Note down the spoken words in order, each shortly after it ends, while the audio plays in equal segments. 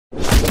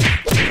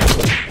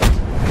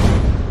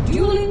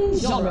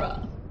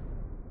genre.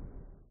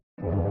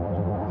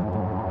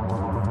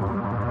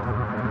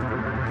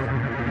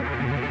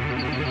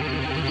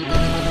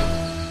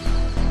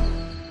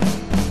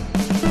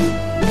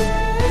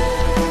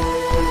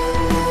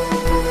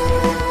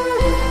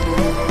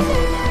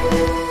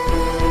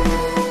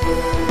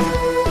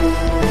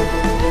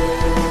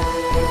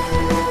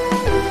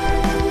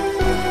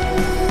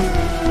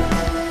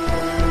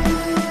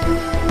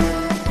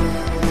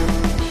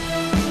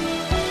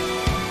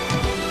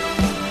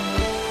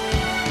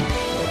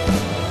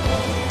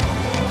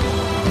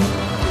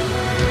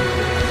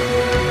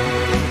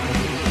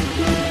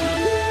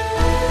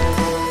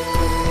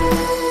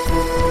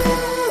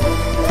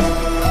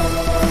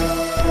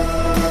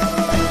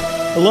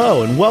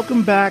 Hello, and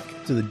welcome back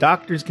to the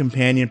Doctor's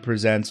Companion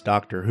Presents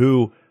Doctor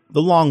Who,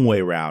 The Long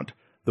Way Round,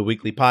 the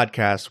weekly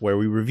podcast where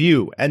we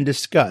review and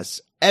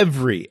discuss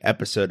every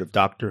episode of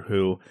Doctor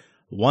Who,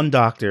 one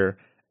doctor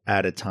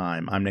at a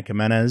time. I'm Nick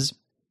Jimenez.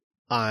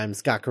 I'm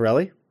Scott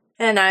Corelli.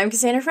 And I'm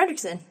Cassandra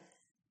Fredrickson.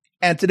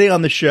 And today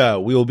on the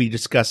show, we will be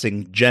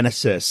discussing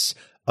Genesis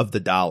of the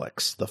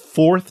Daleks, the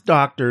fourth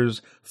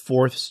Doctor's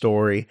fourth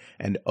story,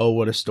 and oh,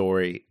 what a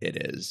story it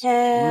is.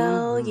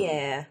 Hell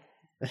yeah.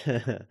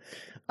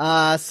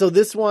 So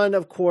this one,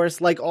 of course,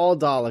 like all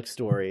Dalek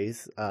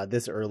stories,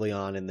 this early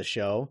on in the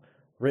show,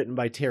 written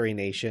by Terry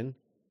Nation.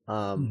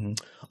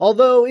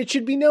 Although it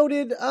should be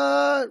noted,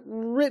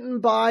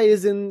 written by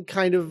is in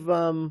kind of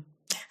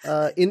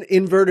in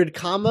inverted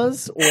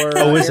commas or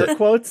air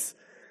quotes.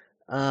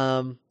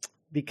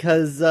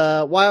 Because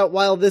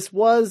while this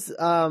was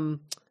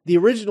the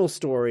original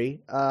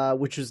story,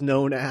 which was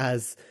known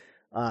as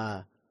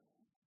the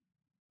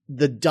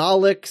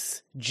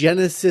Daleks'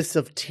 Genesis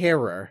of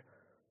Terror.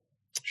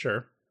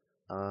 Sure.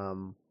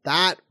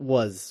 That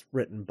was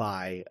written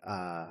by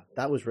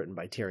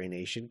Terry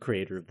Nation,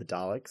 creator of the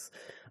Daleks.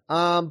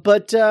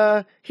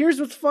 But here's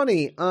what's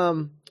funny.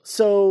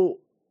 So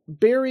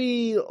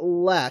Barry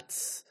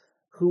Letts,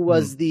 who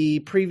was the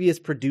previous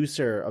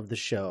producer of the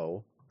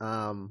show,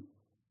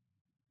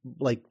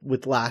 like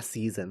with last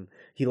season,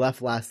 he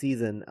left last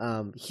season.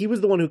 He was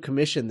the one who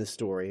commissioned this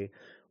story,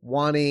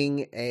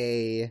 wanting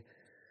a,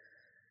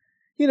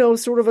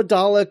 sort of a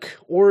Dalek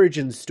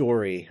origin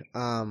story.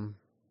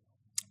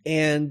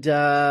 And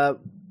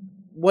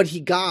what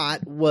he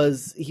got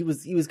was he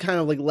was kind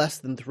of like less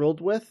than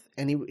thrilled with,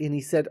 and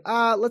he said,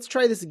 let's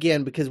try this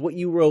again, because what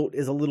you wrote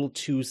is a little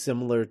too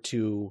similar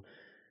to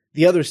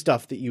the other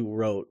stuff that you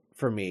wrote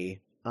for me,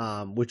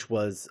 which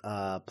was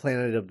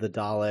Planet of the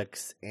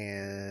Daleks,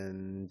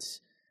 and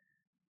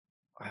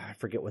I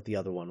forget what the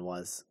other one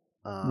was.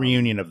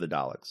 Reunion of the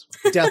Daleks.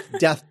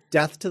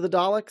 Death to the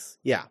Daleks.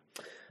 Yeah.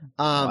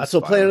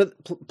 So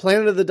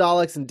Planet of the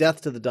Daleks and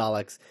Death to the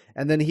Daleks,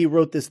 and then he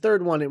wrote this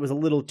third one. It was a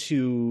little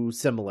too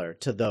similar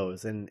to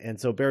those, and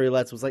so Barry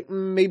Letts was like,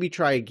 maybe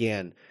try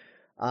again.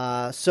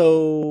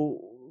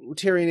 So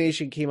Terry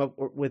Nation came up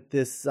with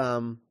this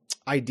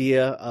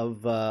idea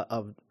of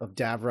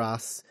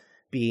Davros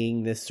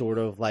being this sort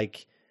of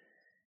like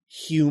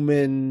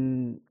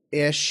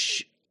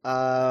human-ish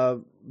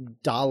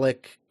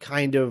Dalek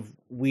kind of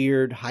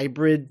weird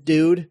hybrid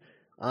dude.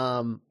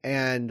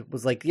 And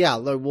was like, yeah,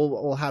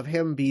 we'll have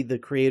him be the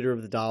creator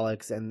of the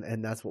Daleks,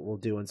 and that's what we'll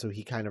do. And so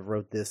he kind of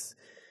wrote this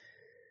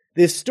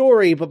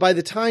story, but by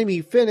the time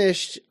he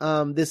finished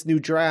this new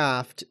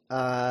draft,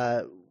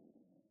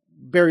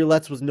 Barry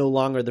Letts was no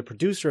longer the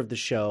producer of the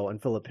show, and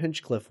Philip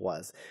Hinchcliffe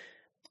was.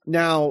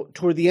 Now,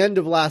 toward the end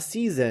of last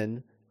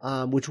season,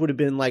 which would have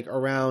been like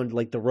around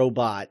like the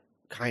robot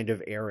kind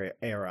of era,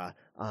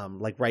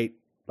 like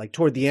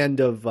toward the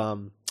end of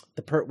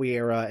the Pertwee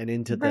era and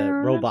into the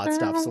robot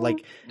stuff. So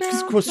like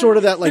sort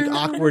of that like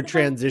awkward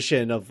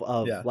transition of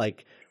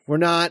like,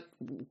 it's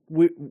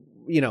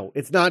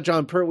not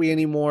John Pertwee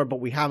anymore, but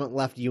we haven't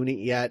left unit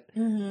yet.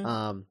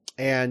 Mm-hmm.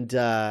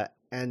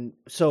 And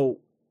so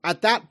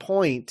at that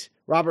point,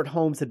 Robert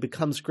Holmes had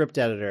become script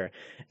editor,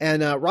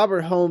 and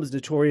Robert Holmes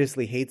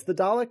notoriously hates the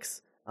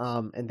Daleks,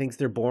 and thinks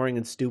they're boring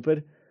and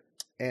stupid,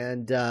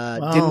 and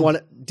didn't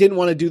want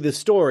to do this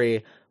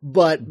story.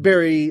 But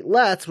Barry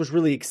Letts was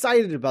really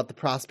excited about the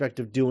prospect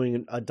of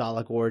doing a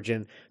Dalek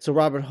origin, so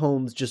Robert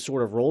Holmes just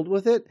sort of rolled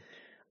with it.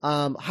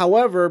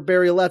 However,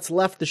 Barry Letts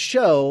left the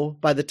show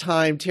by the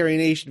time Terry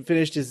Nation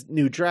finished his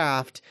new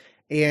draft,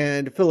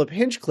 and Philip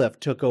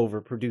Hinchcliffe took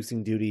over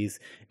producing duties,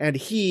 and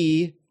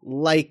he,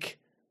 like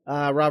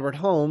Robert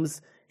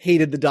Holmes,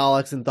 hated the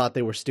Daleks and thought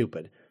they were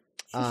stupid.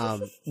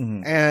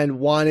 And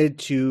wanted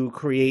to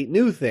create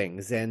new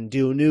things and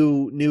do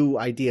new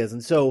ideas.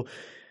 And so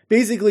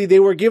basically they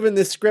were given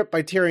this script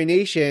by Terry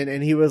Nation,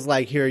 and he was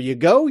like, here you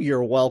go,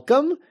 you're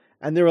welcome.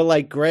 And they were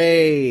like,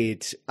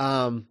 great.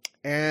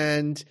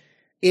 And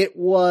it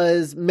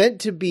was meant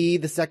to be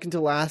the second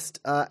to last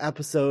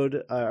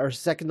episode, or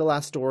second to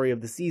last story of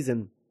the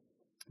season.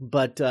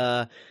 But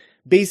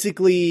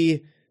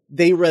basically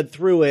they read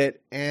through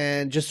it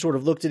and just sort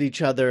of looked at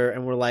each other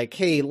and were like,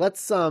 hey,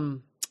 let's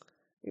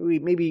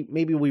maybe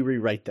we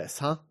rewrite this,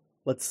 huh?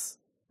 Let's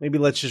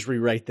just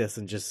rewrite this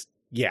and just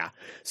Yeah.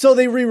 So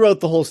they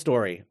rewrote the whole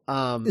story.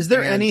 Is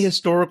there any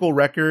historical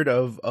record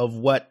of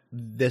what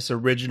this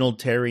original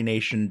Terry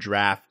Nation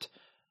draft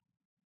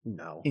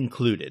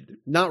included?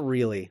 Not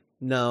really.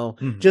 No.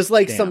 Mhm. Just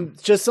like Damn.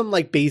 some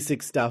like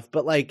basic stuff,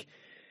 but like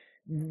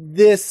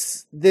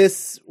this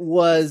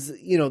was,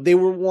 they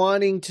were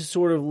wanting to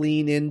sort of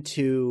lean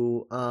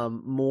into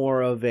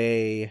more of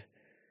a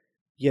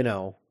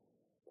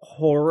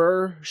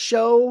horror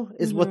show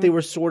is what they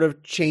were sort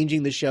of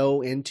changing the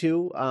show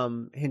into,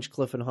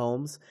 Hinchcliffe and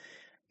Holmes.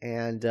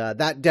 And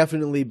that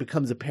definitely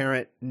becomes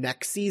apparent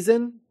next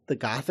season, the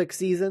Gothic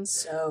season.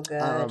 So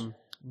good.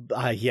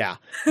 Yeah.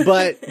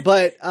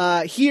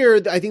 But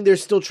here, I think they're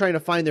still trying to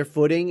find their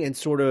footing and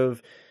sort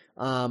of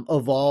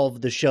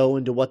evolve the show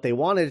into what they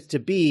wanted it to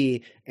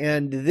be.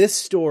 And this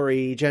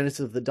story, Genesis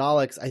of the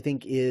Daleks, I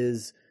think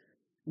is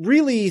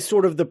really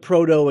sort of the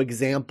proto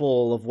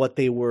example of what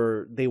they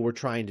were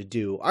trying to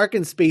do. Ark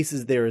in Space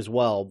is there as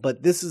well,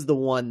 but this is the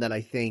one that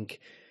I think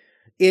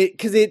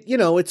because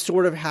it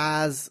sort of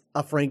has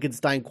a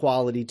Frankenstein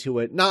quality to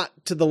it, not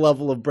to the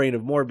level of Brain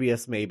of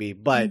Morbius maybe,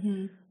 but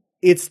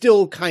it's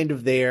still kind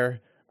of there.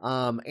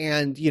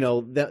 And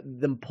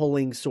them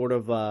pulling sort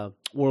of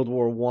World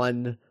War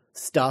I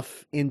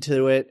stuff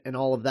into it and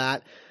all of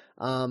that.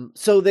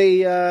 So they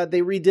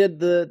redid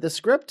the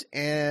script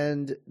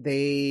and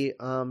they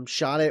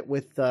shot it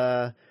with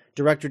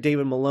director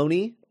David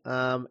Maloney.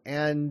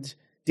 And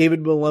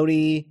David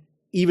Maloney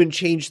even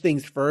changed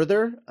things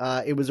further.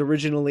 It was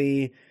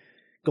originally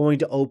going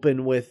to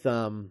open with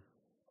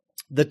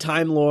the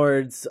Time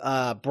Lords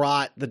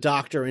brought the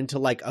Doctor into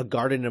like a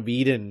Garden of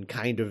Eden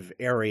kind of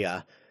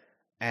area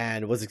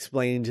and was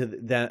explaining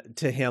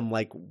to him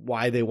like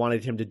why they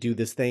wanted him to do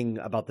this thing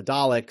about the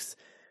Daleks.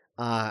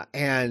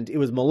 And it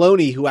was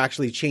Maloney who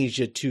actually changed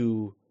it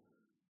to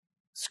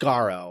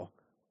Skaro,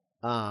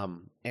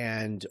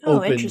 and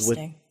opened with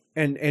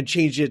and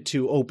changed it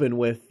to open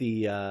with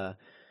the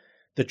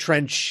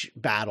trench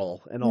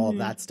battle and all of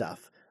that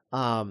stuff.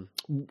 And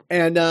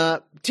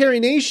Terry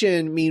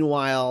Nation,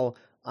 meanwhile,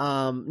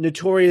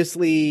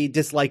 notoriously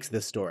dislikes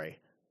this story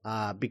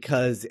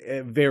because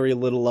very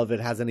little of it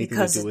has anything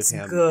to do with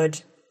him.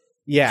 Good.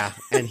 Yeah,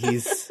 and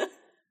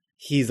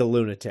he's a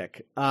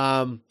lunatic.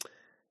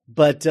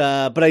 But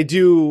I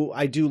do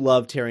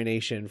love Terry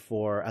Nation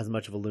for as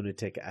much of a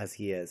lunatic as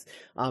he is.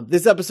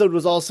 This episode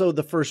was also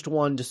the first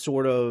one to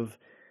sort of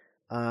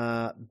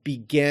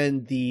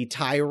begin the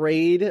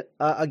tirade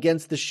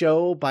against the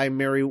show by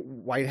Mary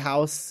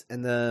Whitehouse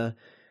and the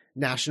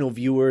National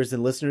Viewers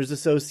and Listeners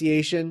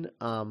Association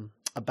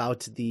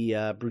about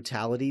the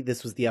brutality.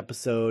 This was the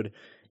episode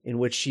in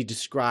which she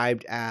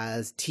described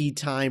as tea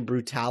time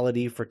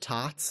brutality for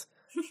tots.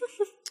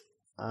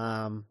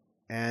 And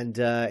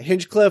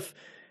Hinchcliffe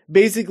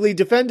basically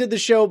defended the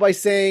show by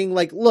saying,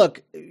 like,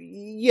 look,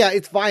 yeah,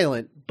 it's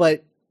violent,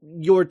 but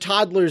your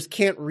toddlers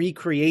can't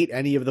recreate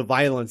any of the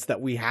violence that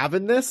we have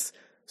in this.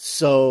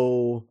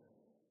 So,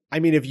 I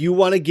mean, if you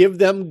want to give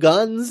them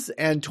guns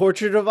and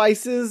torture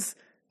devices,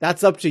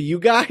 that's up to you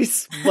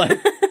guys, but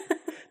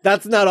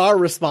that's not our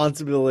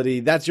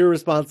responsibility. That's your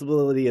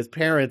responsibility as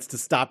parents to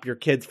stop your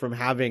kids from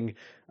having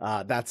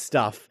that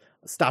stuff.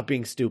 Stop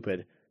being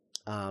stupid.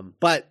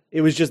 But it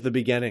was just the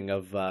beginning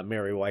of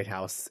Mary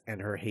Whitehouse and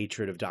her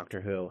hatred of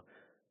Doctor Who,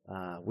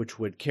 which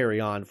would carry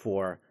on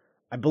for,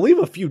 I believe,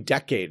 a few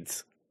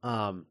decades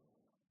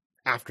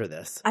after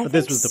this. But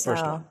this was the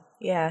first one.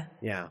 Yeah.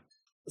 Yeah.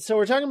 So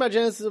we're talking about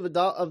Genesis of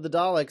the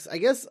Daleks. I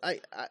guess I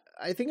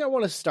think I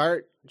want to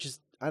start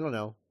just, I don't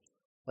know,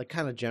 like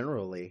kind of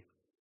generally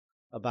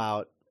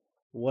about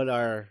what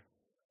our...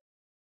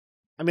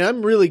 I mean,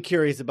 I'm really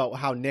curious about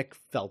how Nick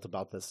felt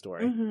about this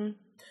story. Mm-hmm.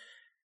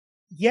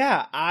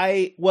 Yeah,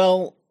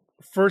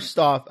 first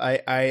off,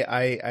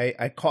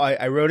 I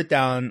wrote it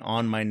down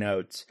on my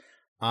notes.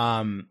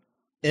 In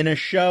a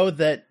show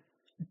that,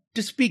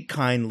 to speak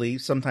kindly,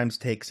 sometimes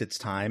takes its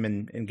time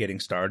in getting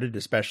started,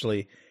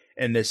 especially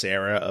in this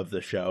era of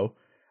the show.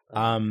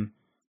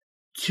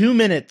 2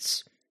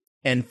 minutes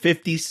and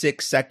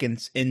 56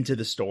 seconds into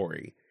the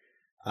story,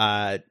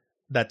 that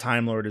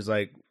Time Lord is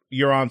like,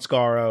 "You're on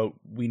Skaro.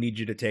 We need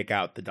you to take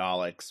out the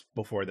Daleks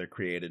before they're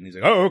created." And he's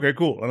like, "Oh, okay,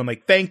 cool." And I'm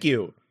like, "Thank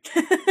you.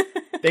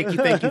 Thank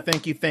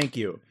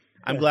you.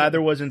 I'm glad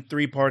there wasn't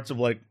 3 parts of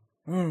like,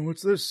 oh,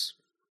 what's this?"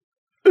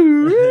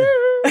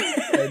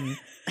 And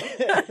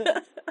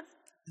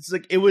it's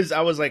like,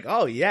 I was like,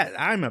 oh yeah,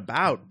 I'm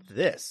about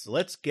this.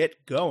 Let's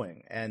get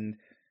going. And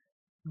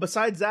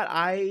besides that,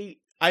 I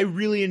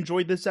really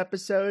enjoyed this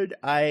episode.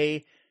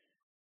 I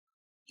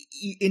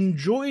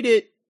enjoyed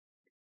it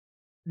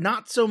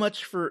not so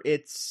much for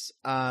its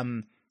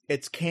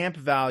camp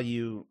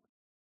value,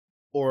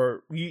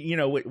 or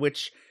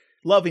which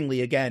lovingly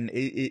again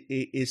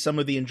is some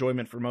of the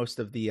enjoyment for most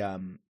of the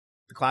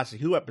classic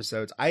Who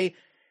episodes. I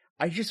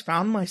just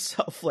found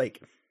myself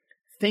like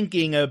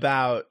thinking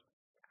about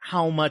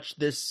how much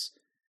this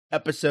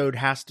episode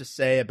has to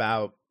say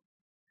about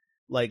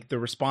like the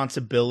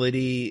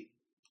responsibility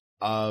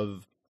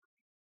of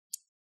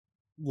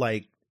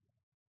like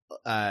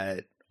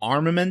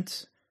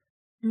armament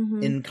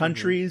in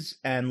countries,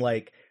 and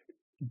like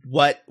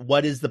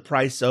what is the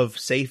price of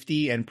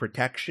safety and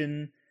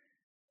protection?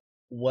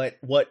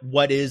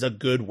 What is a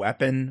good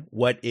weapon?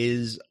 What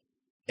is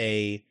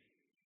a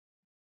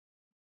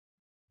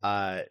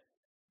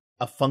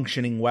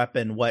functioning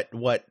weapon? What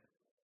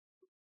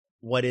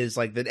is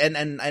like that?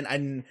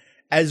 And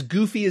as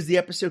goofy as the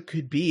episode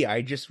could be,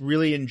 I just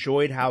really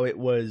enjoyed how it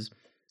was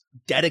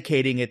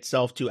dedicating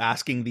itself to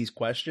asking these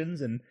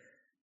questions, and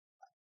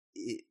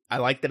I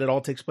like that it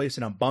all takes place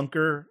in a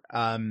bunker.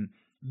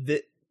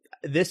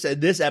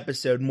 This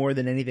episode, more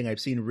than anything I've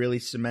seen, really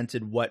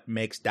cemented what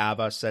makes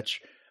Davros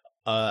such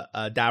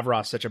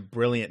a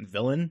brilliant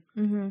villain.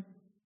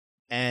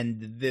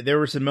 And there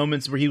were some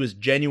moments where he was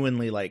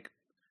genuinely like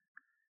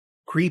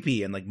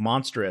creepy and like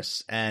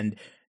monstrous, and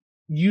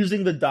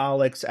using the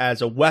Daleks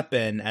as a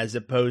weapon as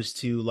opposed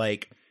to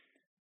like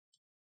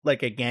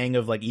a gang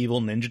of like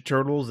evil Ninja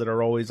Turtles that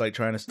are always like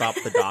trying to stop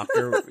the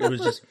Doctor. It was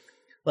just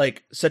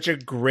like such a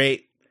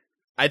great.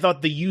 I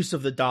thought the use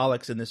of the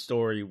Daleks in this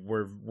story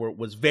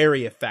was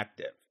very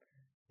effective,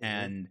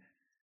 and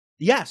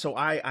yeah. So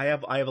I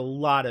have a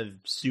lot of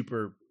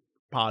super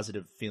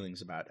positive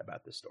feelings about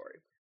this story.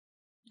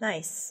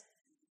 Nice.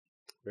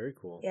 Very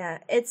cool. Yeah,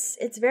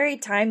 it's very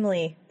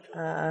timely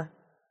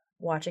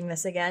watching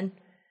this again.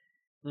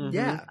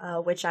 Yeah.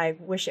 Which I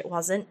wish it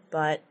wasn't,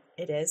 but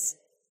it is.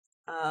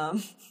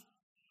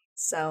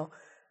 So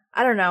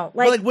I don't know.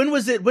 Like when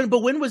was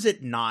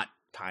it not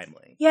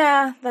timely?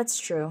 Yeah, that's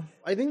true.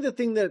 I think the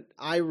thing that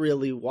I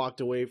really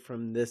walked away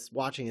from this,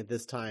 watching it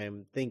this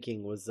time,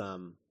 thinking was,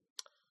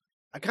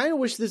 I kind of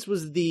wish this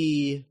was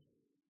the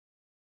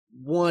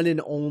one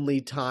and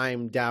only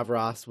time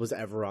Davros was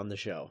ever on the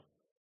show.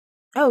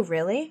 Oh,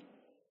 really?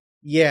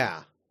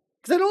 Yeah.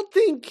 Because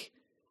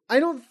I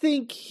don't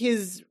think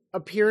his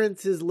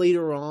appearances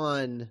later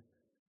on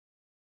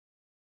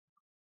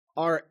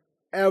are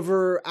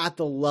ever at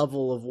the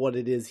level of what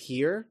it is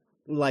here.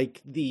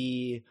 Like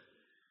the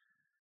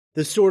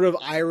sort of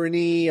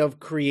irony of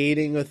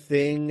creating a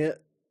thing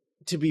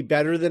to be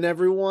better than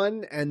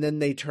everyone, and then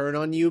they turn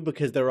on you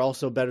because they're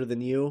also better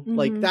than you.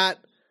 Like that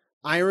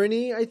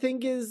irony, I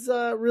think, is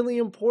really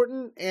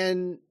important,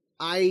 and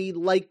I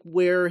like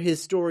where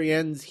his story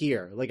ends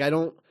here. Like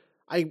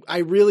I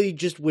really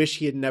just wish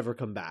he had never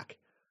come back.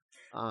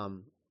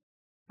 I'm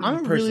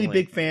a really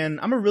big fan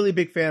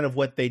of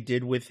what they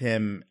did with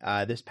him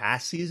this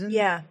past season.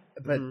 Yeah.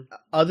 But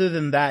other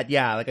than that,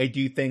 yeah, like I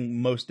do think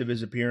most of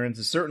his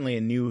appearances, certainly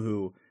in New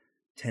Who,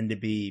 tend to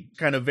be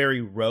kind of very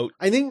rote.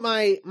 I think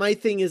my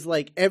thing is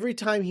like every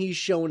time he's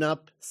shown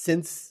up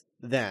since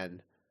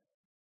then,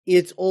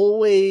 it's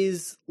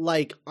always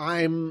like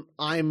I'm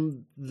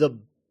the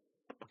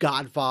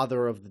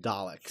godfather of the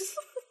Daleks.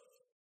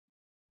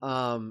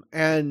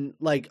 And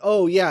like,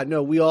 oh yeah,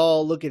 no, we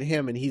all look at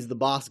him and he's the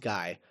boss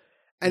guy.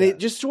 And it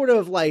just sort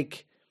of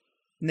like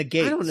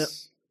negates. I don't know.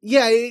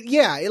 Yeah.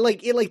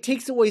 It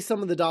takes away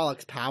some of the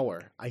Daleks'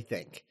 power, I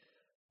think.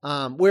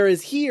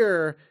 Whereas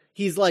here,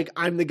 he's like,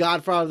 I'm the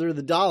godfather of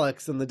the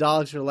Daleks, and the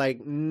Daleks are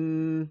like,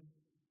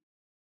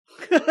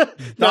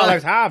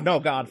 Daleks have no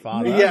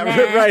godfather.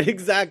 Yeah, right,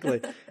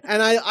 exactly.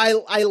 And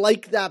I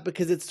like that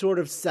because it sort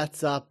of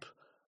sets up,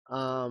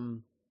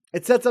 the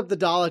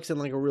Daleks in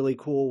like a really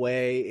cool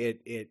way.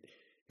 It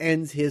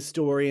ends his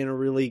story in a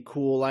really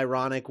cool,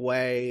 ironic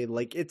way.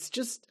 Like, it's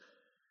just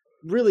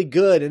really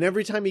good. And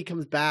every time he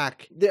comes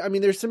back,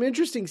 there's some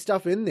interesting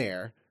stuff in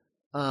there.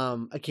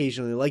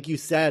 Occasionally, like you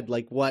said,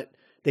 like what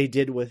they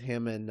did with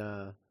him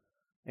and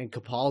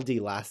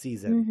Capaldi last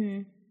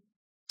season.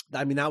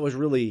 That was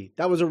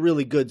a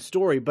really good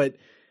story, but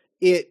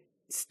it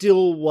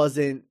still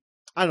wasn't.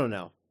 I don't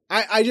know.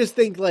 I just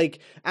think like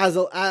as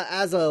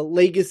a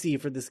legacy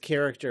for this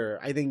character,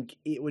 I think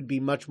it would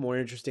be much more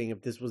interesting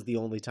if this was the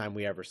only time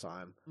we ever saw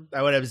him.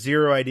 I would have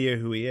zero idea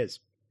who he is.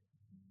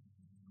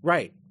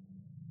 Right.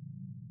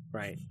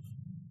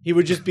 He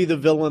would just be the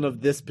villain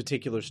of this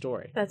particular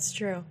story. That's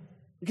true.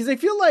 Because I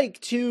feel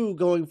like too,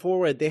 going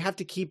forward, they have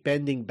to keep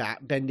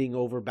bending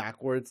over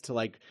backwards to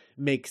like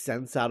make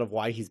sense out of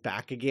why he's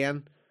back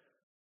again.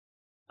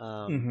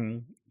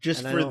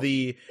 Just for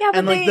the but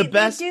and like they the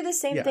best do the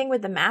same thing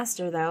with the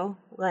Master though.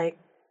 Like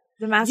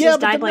the Master's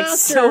died like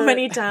so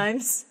many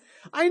times.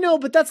 I know,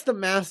 but that's the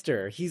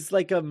Master. He's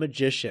like a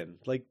magician.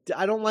 Like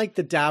I don't like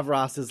the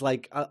Davros is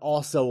like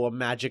also a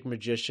magic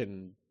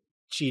magician,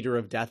 cheater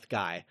of death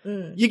guy.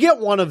 You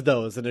get one of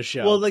those in a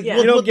show. Well, like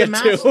you don't get the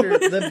Master.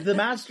 The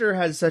Master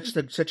has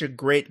such a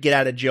great get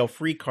out of jail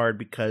free card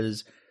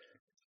because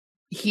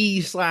she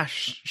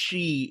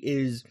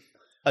is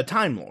a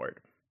Time Lord,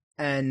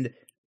 and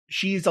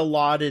she's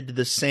allotted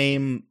the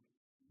same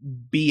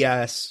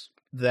BS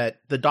that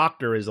the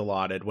Doctor is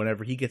allotted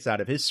whenever he gets out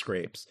of his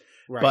scrapes.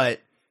 Right.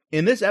 But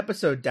in this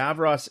episode,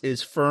 Davros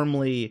is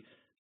firmly,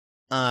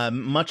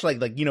 much like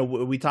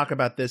we talk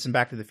about this in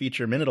Back to the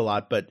Future a minute a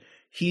lot, but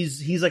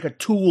he's like a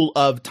tool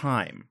of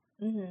time.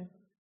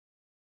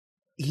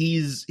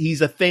 He's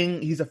a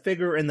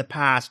figure in the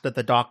past that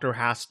the Doctor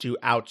has to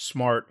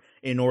outsmart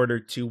in order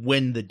to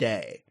win the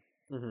day.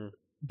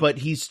 but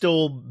he's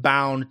still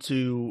bound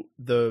to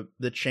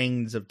the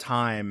chains of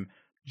time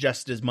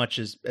just as much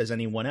as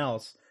anyone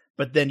else.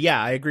 But then,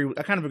 yeah, I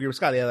kind of agree with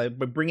Scott. Yeah, like,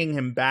 by bringing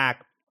him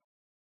back,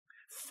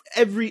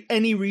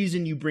 any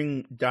reason you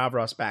bring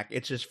Davros back,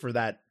 it's just for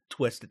that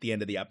twist at the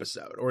end of the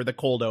episode or the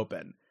cold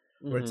open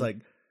where it's like,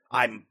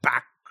 I'm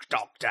back,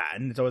 Doctor,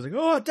 and it's always like,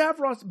 oh,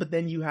 Davros. But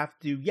then you have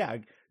to,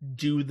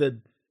 do the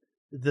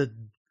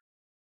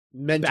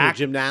mental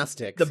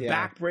gymnastics,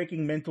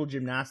 back-breaking mental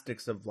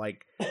gymnastics of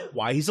like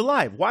why he's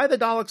alive, why the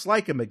Daleks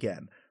like him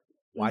again,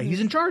 why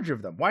he's in charge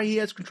of them, why he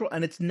has control,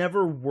 and it's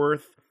never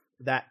worth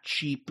that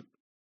cheap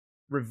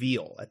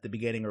reveal at the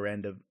beginning or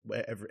end of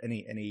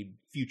any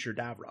future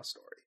Davros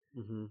story.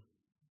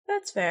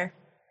 That's fair.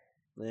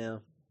 Yeah.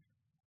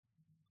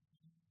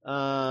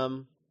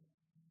 All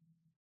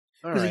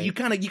right. You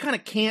kind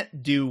of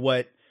can't do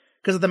what,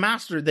 because the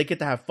Master, they get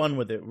to have fun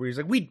with it. Where he's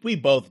like, we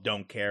both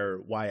don't care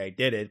why I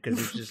did it because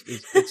it's just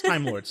it's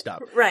Time Lord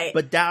stuff, right?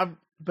 But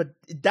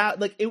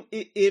like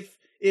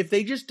if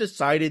they just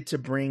decided to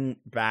bring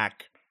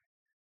back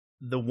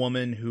the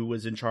woman who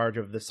was in charge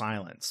of the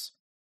Silence,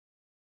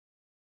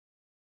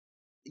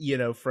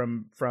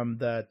 from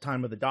the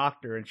time of the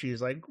Doctor, and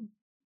she's like,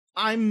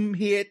 I'm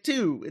here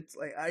too. It's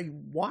like,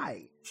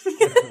 why?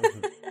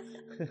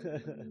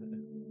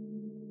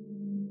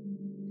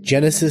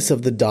 Genesis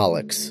of the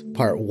Daleks,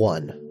 Part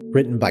 1.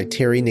 Written by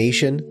Terry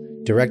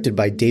Nation, directed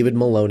by David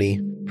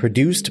Maloney,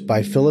 produced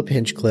by Philip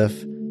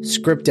Hinchcliffe,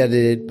 script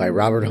edited by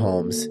Robert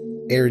Holmes,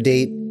 air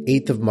date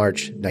 8th of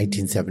March,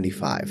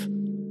 1975.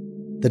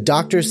 The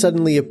Doctor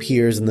suddenly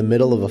appears in the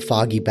middle of a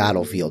foggy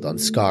battlefield on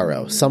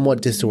Skaro,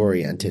 somewhat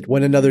disoriented,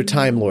 when another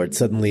Time Lord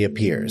suddenly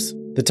appears.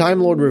 The Time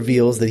Lord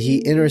reveals that he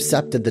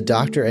intercepted the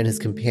Doctor and his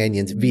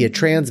companions via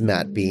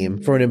transmat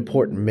beam for an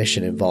important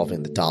mission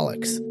involving the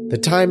Daleks. The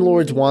Time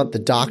Lords want the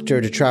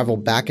Doctor to travel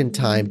back in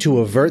time to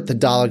avert the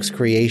Daleks'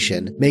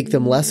 creation, make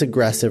them less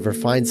aggressive, or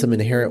find some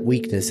inherent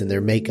weakness in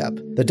their makeup.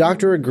 The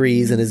Doctor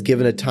agrees and is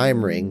given a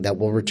time ring that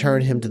will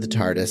return him to the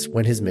TARDIS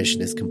when his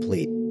mission is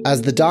complete.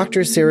 As the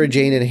Doctor, Sarah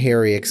Jane, and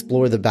Harry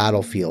explore the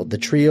battlefield, the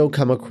trio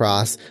come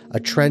across a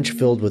trench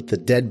filled with the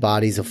dead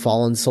bodies of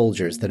fallen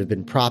soldiers that have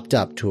been propped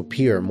up to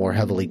appear more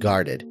heavily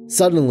guarded.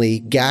 Suddenly,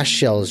 gas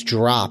shells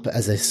drop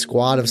as a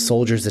squad of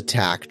soldiers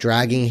attack,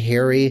 dragging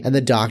Harry and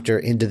the Doctor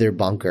into their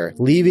bunker,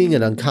 leaving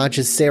an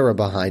unconscious Sarah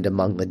behind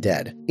among the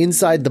dead.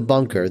 Inside the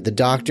bunker, the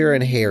Doctor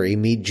and Harry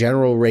meet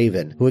General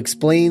Raven, who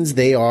explains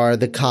they are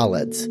the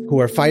Khalids, who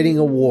are fighting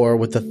a war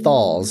with the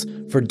Thals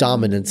for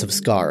dominance of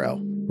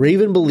Skaro.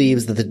 Raven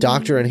believes that the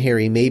Doctor and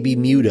Harry may be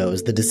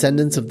Mutos, the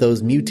descendants of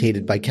those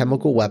mutated by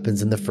chemical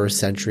weapons in the first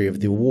century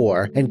of the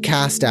war, and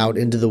cast out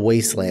into the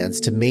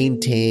wastelands to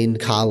maintain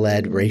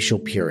Khaled racial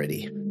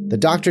purity. The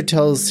Doctor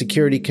tells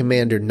Security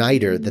Commander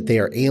Niter that they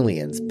are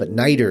aliens, but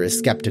Niter is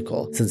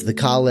skeptical, since the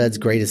Khaled's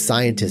greatest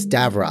scientist,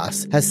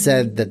 Davros, has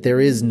said that there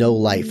is no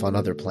life on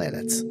other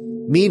planets.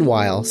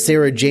 Meanwhile,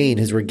 Sarah Jane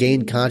has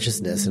regained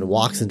consciousness and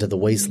walks into the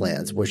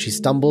wastelands, where she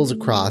stumbles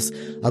across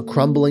a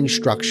crumbling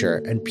structure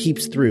and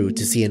peeps through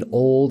to see an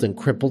old and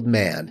crippled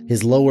man,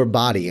 his lower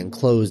body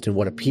enclosed in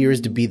what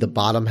appears to be the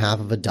bottom half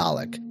of a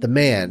Dalek. The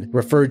man,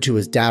 referred to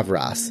as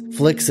Davros,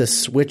 flicks a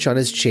switch on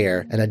his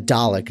chair and a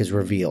Dalek is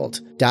revealed.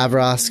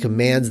 Davros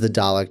commands the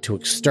Dalek to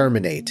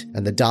exterminate,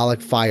 and the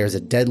Dalek fires a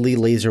deadly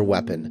laser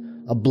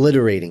weapon,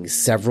 obliterating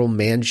several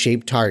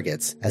man-shaped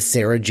targets as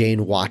Sarah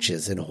Jane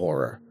watches in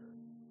horror.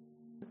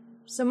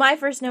 So my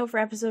first note for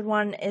episode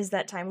 1 is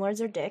that Time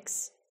Lords are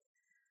dicks.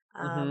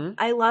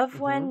 I love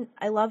when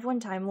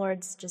Time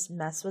Lords just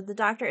mess with the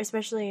Doctor,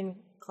 especially in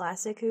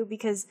Classic Who,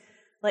 because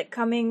like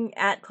coming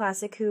at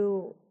Classic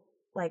Who,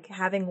 like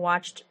having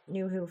watched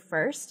New Who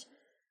first,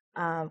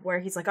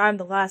 where he's like, I'm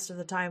the last of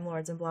the Time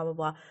Lords and blah blah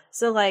blah.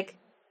 So like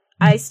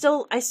I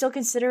still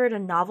consider it a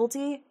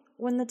novelty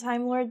when the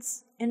Time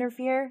Lords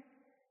interfere.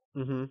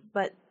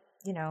 But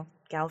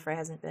Gallifrey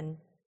hasn't been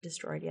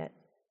destroyed yet.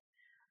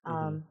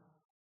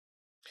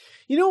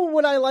 You know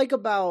what I like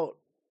about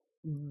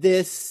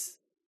this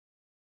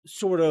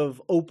sort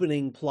of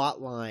opening plot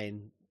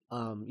line,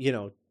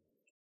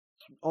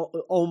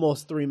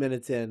 almost 3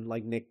 minutes in,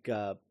 like Nick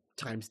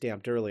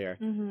time-stamped earlier,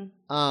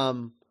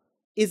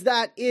 is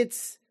that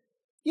it's,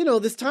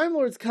 this Time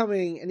Lord's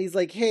coming and he's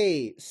like,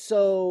 hey,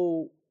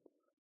 so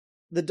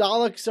the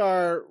Daleks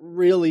are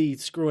really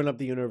screwing up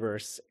the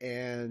universe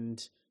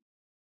and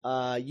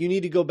you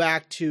need to go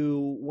back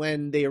to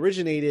when they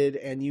originated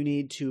and you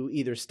need to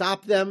either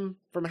stop them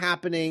from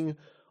happening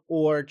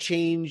or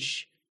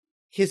change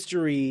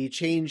history,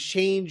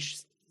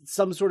 change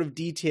some sort of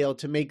detail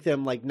to make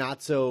them like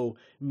not so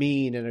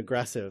mean and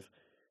aggressive.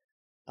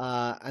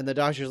 And the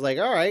Doctor's like,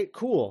 all right,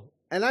 cool.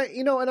 And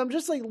and I'm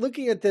just like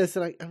looking at this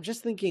and I'm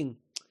just thinking,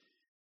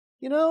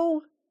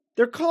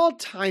 they're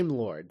called Time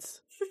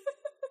Lords.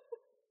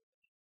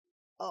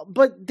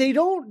 But they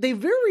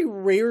very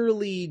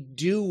rarely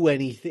do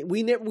anything.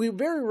 We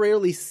very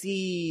rarely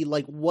see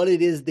like what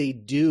it is they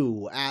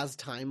do as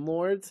Time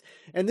Lords.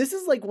 And this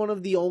is like one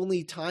of the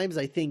only times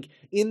I think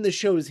in the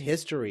show's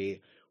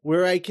history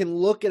where I can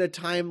look at a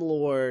Time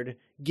Lord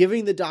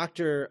giving the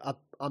Doctor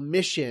a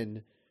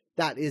mission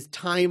that is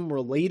time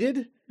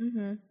related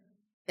Mm-hmm.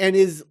 and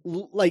is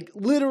like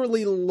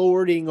literally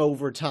lording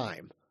over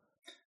time.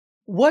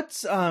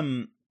 What's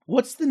the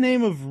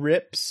name of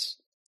Rip's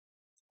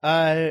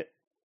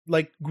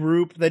like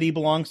group that he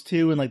belongs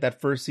to in like that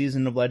first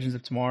season of Legends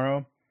of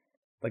Tomorrow?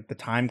 Like the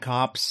Time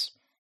Cops?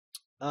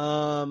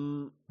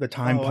 The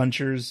Time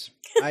Punchers?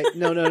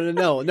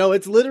 No,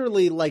 it's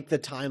literally like the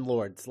Time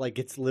Lords. Like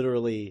it's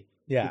literally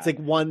it's like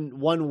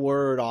one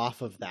word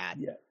off of that.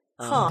 Yeah.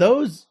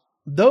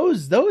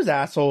 Those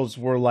assholes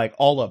were like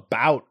all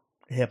about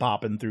hip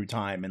hopping through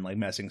time and like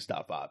messing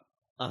stuff up.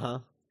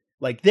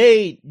 Like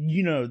they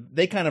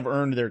kind of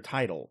earned their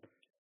title,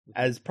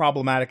 as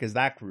problematic as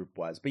that group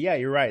was. But yeah,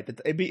 you're right.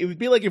 It would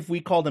be like if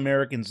we called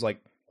Americans like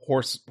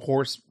horse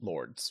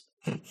lords.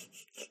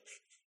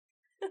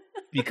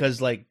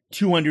 Because like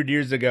 200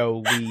 years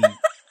ago we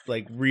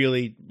like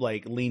really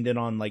like leaned in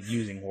on like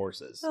using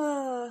horses.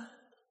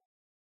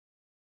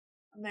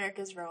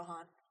 America's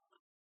Rohan.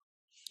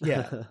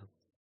 Yeah.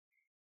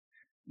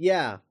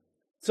 Yeah.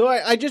 So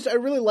I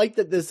really like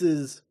that this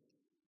is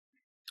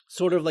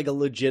sort of like a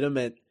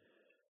legitimate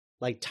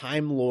like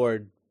Time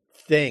Lord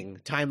thing,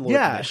 Time Lord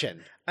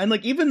mission. And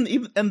like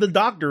even and the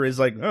Doctor is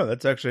like, oh,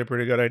 that's actually a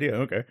pretty good idea.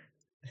 Okay.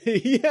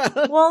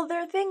 Yeah. Well,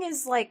 their thing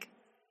is like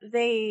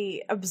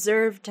they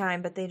observe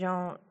time, but they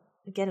don't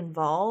get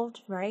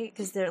involved, right?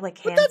 Because they're like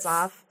hands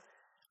off.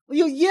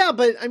 Yeah,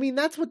 but I mean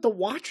that's what the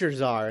Watchers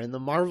are in the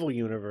Marvel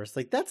universe.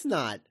 Like that's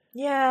not.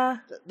 Yeah.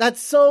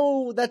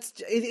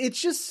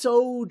 It's just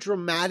so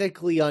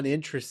dramatically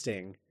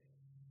uninteresting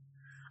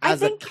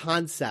as a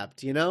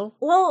concept, you know?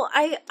 Well,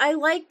 I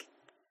like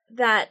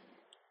that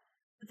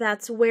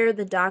that's where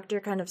the Doctor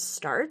kind of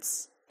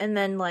starts, and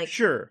then like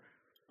sure,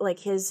 like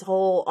his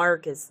whole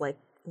arc is like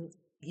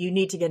you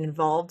need to get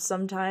involved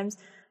sometimes,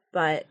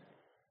 but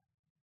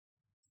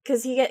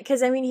because he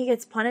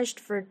gets punished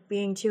for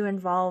being too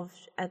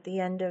involved at the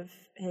end of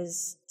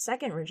his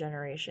second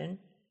regeneration,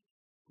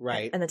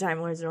 right? And the Time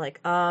Lords are like,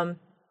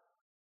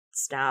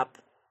 stop,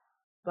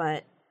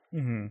 but I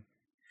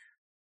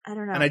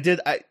don't know. And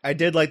I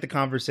did like the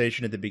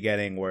conversation at the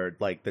beginning where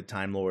like the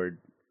Time Lord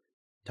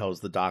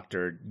tells the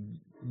Doctor,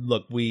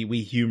 look, we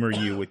humor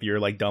you with your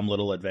like dumb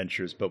little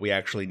adventures, but we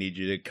actually need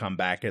you to come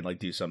back and like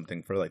do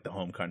something for like the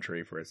home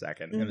country for a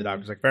second. And the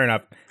Doctor's like, fair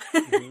enough.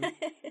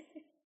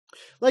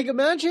 Like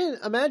imagine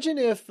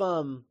if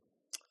I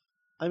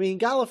mean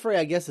Gallifrey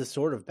I guess is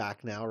sort of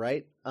back now,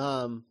 right?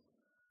 Oh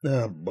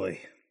boy.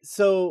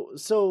 So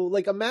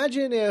like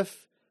imagine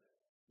if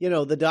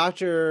the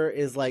Doctor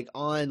is like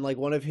on like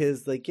one of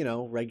his like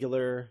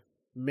regular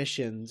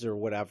missions or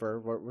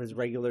whatever, his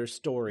regular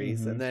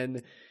stories, and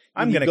then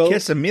I'm gonna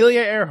kiss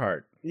Amelia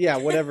Earhart. Yeah,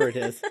 whatever it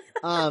is.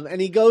 And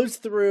he goes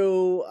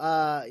through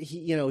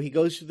he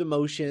goes through the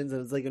motions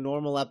and it's like a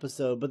normal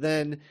episode, but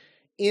then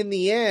in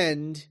the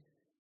end,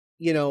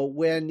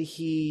 when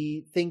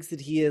he thinks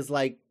that he has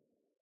like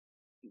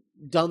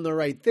done the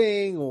right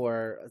thing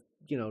or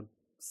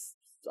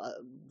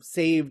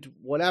saved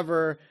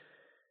whatever,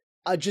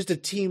 just a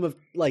team of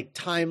like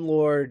Time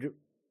Lord,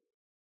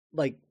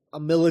 like a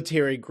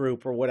military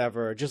group or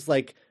whatever, just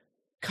like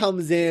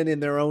comes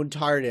in their own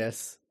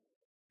TARDIS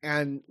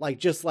and like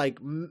just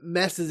like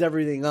messes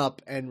everything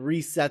up and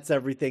resets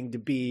everything to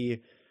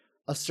be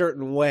a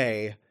certain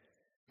way.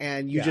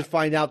 And you just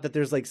find out that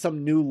there's like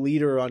some new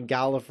leader on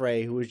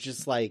Gallifrey who is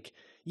just like,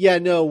 yeah,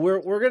 no,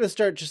 we're going to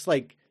start just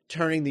like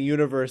turning the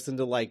universe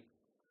into like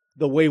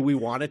the way we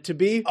want it to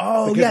be.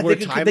 Oh, because we're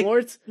Time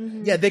Lords.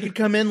 Yeah, they could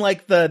come in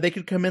like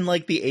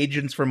the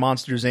agents for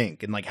Monsters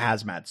Inc. in like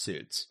hazmat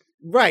suits.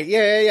 Right.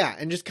 Yeah.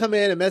 And just come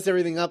in and mess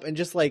everything up, and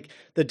just like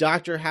the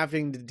Doctor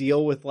having to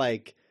deal with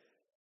like,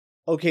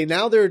 okay,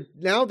 now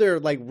they're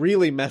like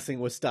really messing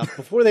with stuff.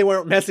 Before they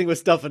weren't messing with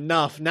stuff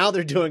enough. Now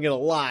they're doing it a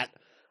lot.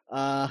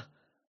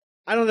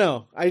 I don't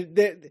know.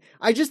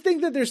 I just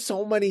think that there's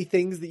so many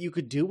things that you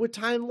could do with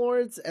Time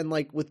Lords and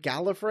like with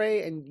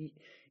Gallifrey, and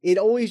it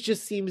always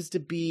just seems to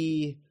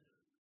be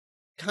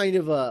kind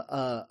of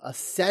a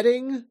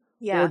setting,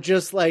 or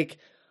just like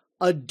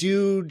a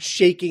dude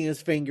shaking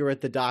his finger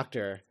at the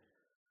Doctor,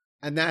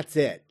 and that's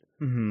it.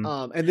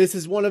 And this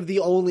is one of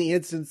the only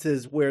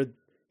instances where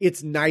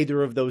it's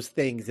neither of those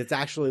things. It's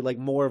actually like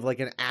more of like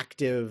an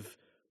active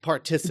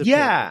participant.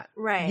 Yeah.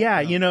 Right.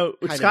 Yeah.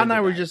 Scott and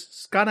I were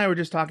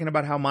just talking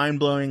about how mind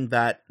blowing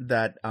that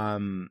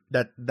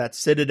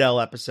Citadel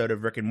episode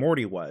of Rick and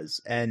Morty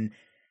was. And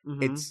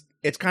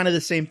it's kind of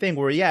the same thing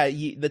where,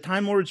 the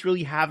Time Lords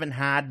really haven't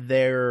had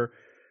their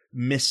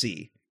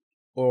Missy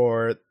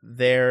or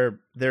their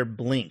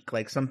blink,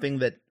 like something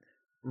that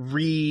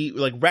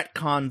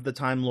retcons the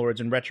Time Lords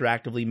and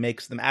retroactively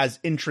makes them as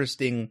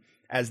interesting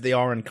as they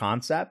are in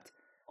concept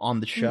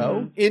on the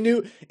show. In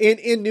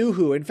New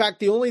Who. In fact,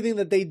 the only thing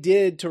that they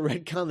did to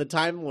retcon the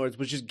Time Lords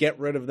was just get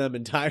rid of them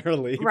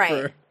entirely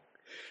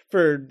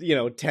for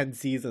 10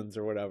 seasons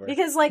or whatever.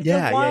 Because like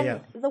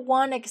the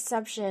one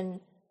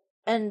exception,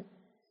 and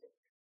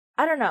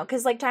I don't know,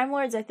 because like Time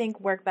Lords I think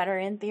work better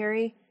in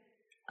theory.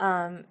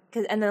 And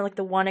then like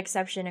the one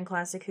exception in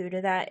classic Who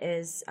to that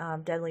is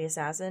Deadly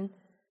Assassin.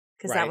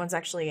 because that one's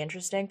actually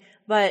interesting.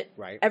 But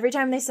every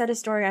time they set a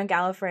story on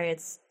Gallifrey,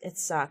 it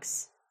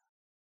sucks.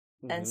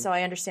 Mm-hmm. And so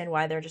I understand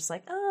why they're just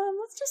like,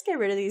 let's just get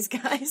rid of these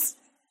guys.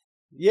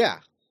 Yeah.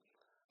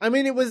 I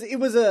mean, it was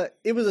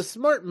a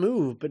smart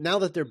move, but now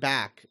that they're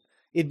back,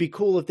 it'd be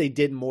cool if they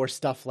did more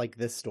stuff like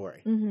this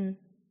story. Mm-hmm.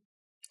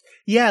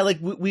 Yeah, like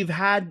we've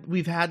had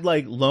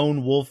like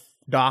Lone Wolf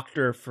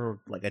Doctor for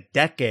like a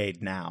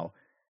decade now.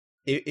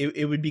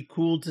 It would be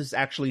cool to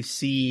actually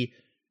see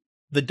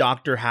the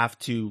Doctor have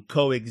to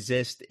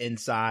coexist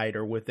inside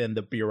or within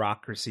the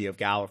bureaucracy of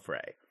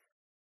Gallifrey.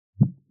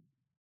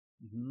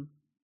 Mm-hmm.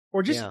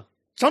 Or just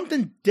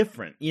something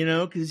different,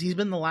 because he's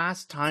been the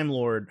last Time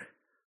Lord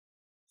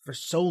for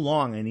so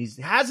long, and he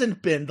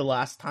hasn't been the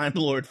last Time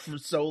Lord for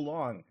so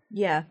long.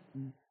 Yeah.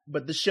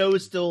 But the show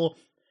is still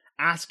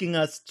asking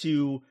us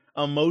to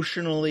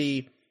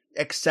emotionally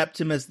accept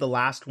him as the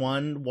last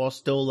one while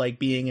still, like,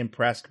 being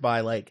impressed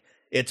by, like,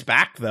 it's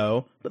back,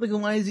 though. But, like,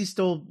 why is he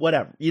still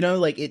whatever?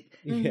 Like,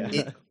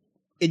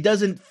 it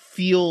doesn't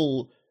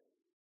feel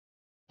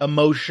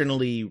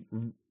emotionally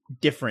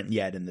different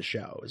yet in the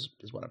show, is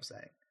what I'm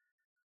saying.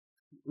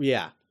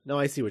 Yeah. No,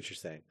 I see what you're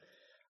saying.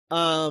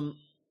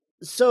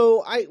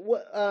 So I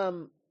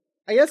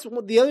guess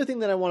the other thing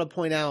that I want to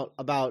point out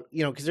about,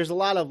 because there's a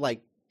lot of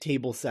like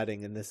table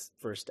setting in this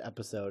first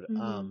episode.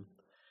 Mm-hmm.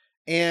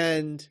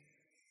 And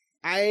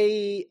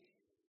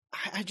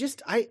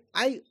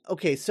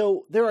okay,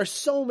 so there are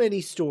so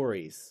many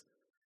stories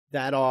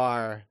that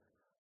are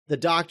the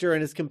Doctor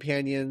and his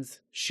companions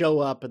show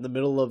up in the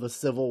middle of a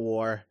civil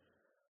war,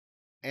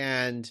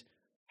 and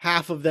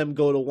half of them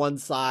go to one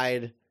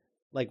side.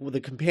 Like,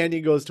 the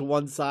companion goes to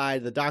one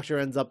side, the Doctor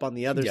ends up on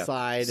the other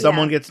side.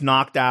 Someone gets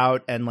knocked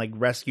out and, like,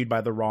 rescued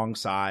by the wrong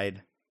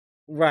side.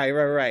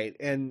 Right.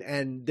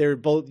 And they're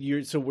both,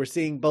 so we're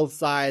seeing both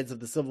sides of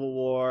the Civil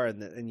War,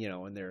 and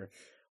they're,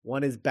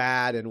 one is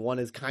bad and one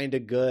is kind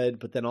of good,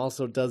 but then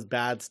also does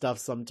bad stuff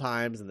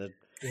sometimes. And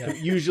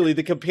usually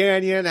the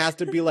companion has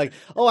to be like,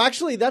 oh,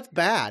 actually, that's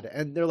bad.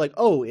 And they're like,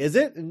 oh, is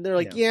it? And they're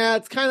like, yeah,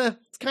 it's kind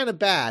of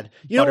bad.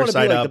 You don't want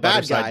to be like the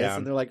bad guys. Down.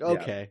 And they're like,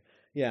 okay.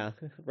 Yeah,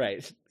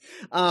 right.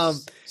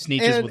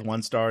 Sneeches with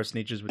 1 star,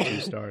 Sneeches with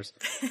 2 stars.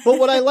 But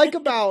what I like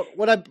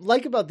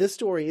about this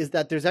story is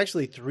that there's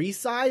actually 3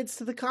 sides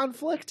to the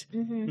conflict,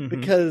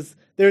 because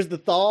there's the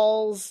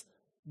Thals,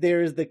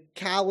 there's the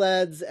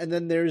Kaleds, and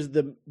then there's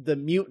the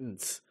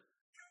mutants.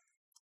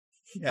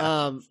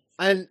 Yeah.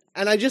 And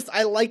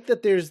I like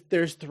that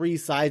there's 3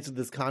 sides of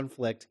this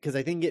conflict, because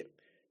I think it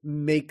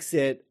makes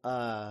it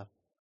a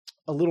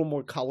little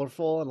more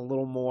colorful and a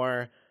little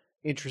more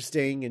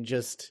interesting, and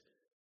just,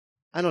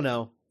 I don't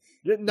know,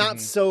 not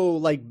so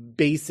like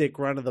basic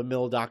run of the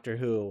mill Doctor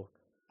Who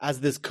as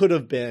this could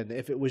have been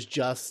if it was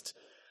just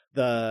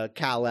the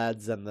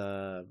Kaleds and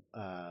the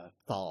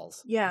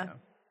Thals. Yeah.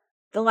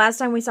 The last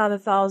time we saw the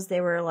Thals, they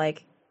were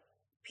like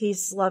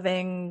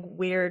peace-loving,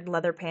 weird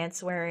leather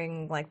pants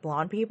wearing like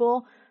blonde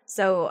people.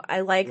 So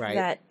I like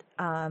that.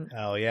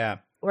 Oh yeah,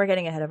 we're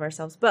getting ahead of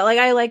ourselves, but like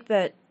I like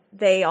that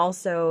they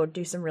also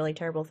do some really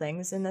terrible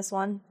things in this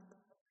one,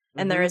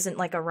 and there isn't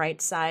like a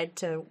right side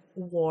to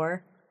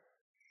war.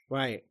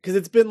 Right, because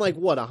it's been like,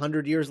 what,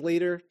 100 years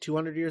later?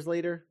 200 years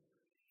later?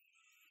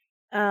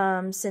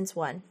 Since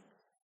when?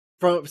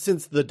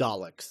 Since the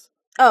Daleks.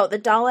 Oh, the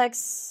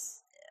Daleks...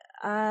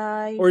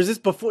 Or is this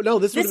before? No,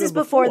 this is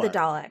before the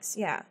Daleks,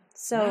 yeah.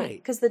 So,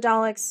 because the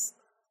Daleks...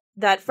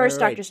 That first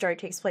Doctor story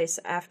takes place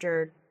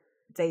after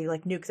they,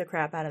 like, nuke the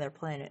crap out of their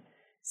planet.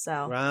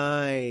 So...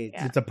 Right.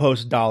 Yeah. It's a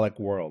post-Dalek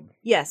world.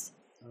 Yes.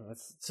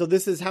 So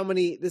this is how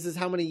many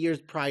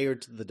years prior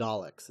to the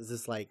Daleks? Is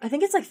this like... I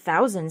think it's like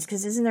thousands,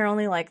 because isn't there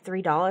only like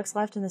 3 Daleks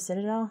left in the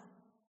Citadel?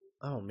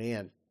 Oh,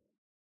 man.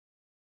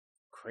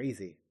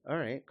 Crazy. All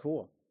right,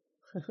 cool.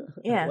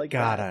 Yeah.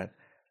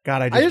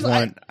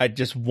 I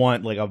just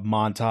want like a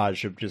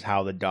montage of just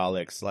how the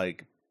Daleks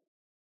like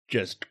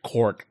just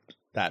corked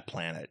that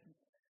planet.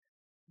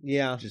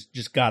 Yeah. Just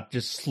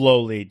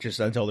slowly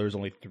until there's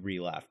only 3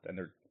 left, and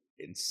they're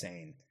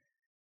insane.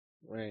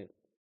 Right.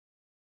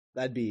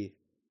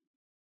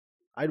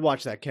 I'd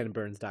watch that Ken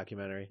Burns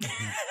documentary.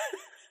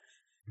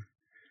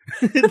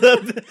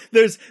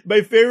 There's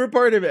my favorite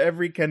part of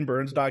every Ken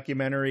Burns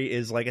documentary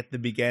is like at the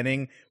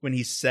beginning when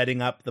he's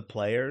setting up the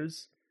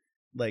players,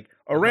 like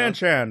a ranch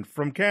hand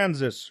from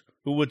Kansas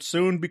who would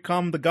soon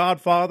become the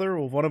godfather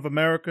of one of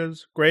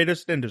America's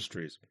greatest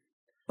industries,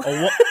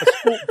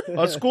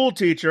 a school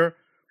teacher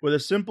with a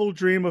simple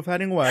dream of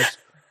heading west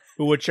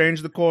who would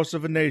change the course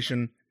of a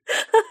nation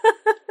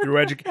through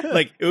education.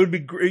 Like it would be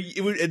great.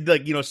 It would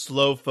like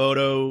slow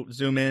photo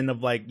zoom in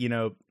of like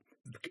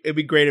it'd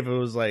be great if it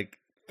was like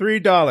 3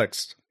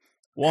 Daleks.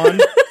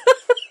 One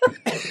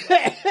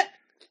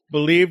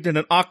believed in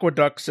an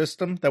aqueduct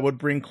system that would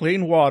bring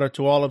clean water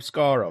to all of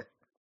Skaro.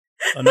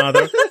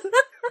 Another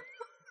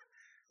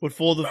would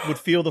feel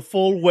the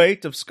full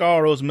weight of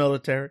Skaro's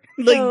military.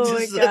 Like, oh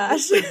my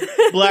gosh!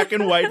 Black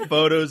and white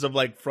photos of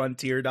like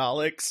frontier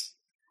Daleks.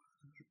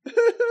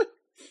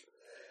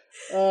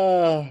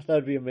 Oh,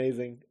 that'd be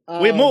amazing.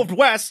 We moved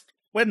west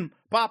when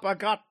Papa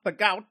got the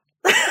gout.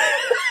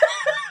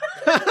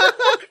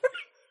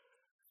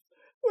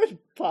 When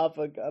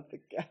Papa got the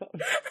gown.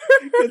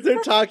 Because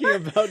they're talking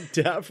about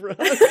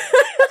Davros.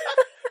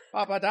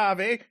 Papa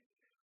Davi.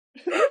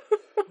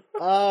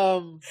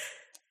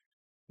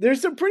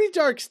 There's some pretty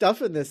dark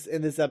stuff in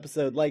this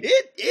episode. Like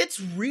it's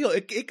real.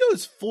 It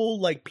goes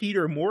full like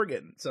Peter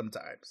Morgan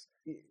sometimes.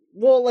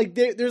 Well, like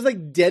there's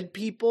like dead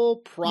people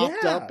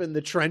propped up in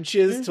the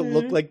trenches to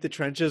look like the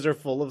trenches are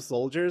full of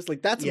soldiers.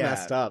 Like that's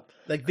messed up.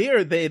 Like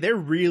they're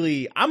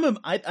really.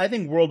 I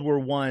think World War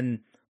I,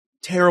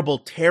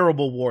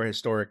 terrible war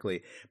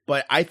historically,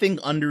 but I think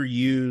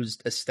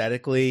underused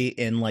aesthetically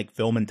in like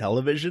film and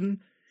television.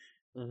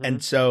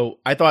 And so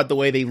I thought the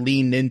way they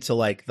leaned into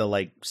like the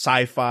like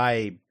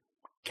sci-fi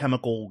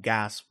chemical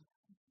gas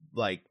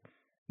like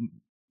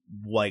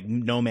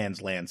no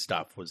man's land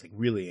stuff was like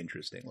really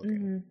interesting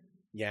looking.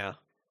 Yeah,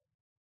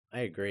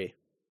 I agree.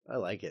 I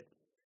like it.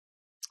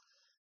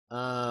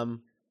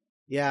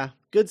 Yeah,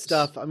 good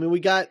stuff. I mean, we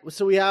have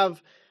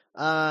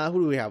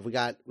who do we have? We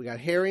got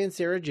Harry and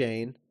Sarah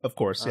Jane, of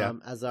course,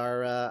 as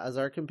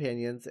our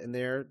companions, and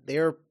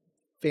they're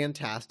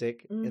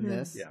fantastic in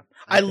this. Yeah,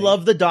 I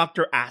love the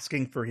Doctor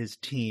asking for his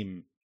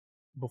team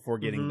before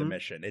getting the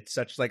mission. It's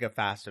such like a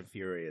Fast and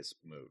Furious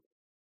move.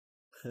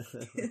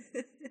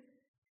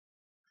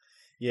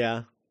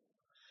 Yeah.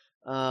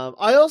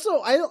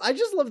 I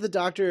just love the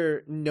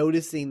Doctor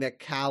noticing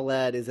that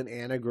Khaled is an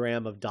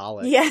anagram of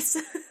Dalek. Yes.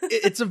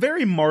 It's a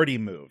very Marty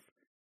move.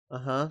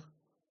 Uh-huh.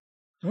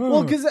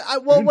 Well, because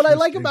what I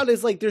like about it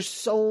is like there's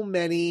so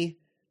many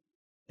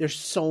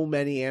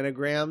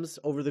anagrams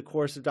over the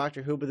course of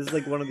Doctor Who, but this is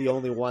like one of the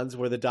only ones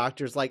where the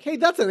Doctor's like, "Hey,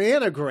 that's an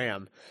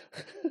anagram."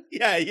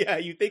 Yeah.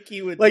 You think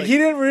he would like he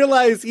didn't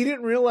realize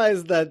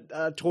that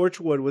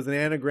Torchwood was an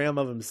anagram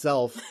of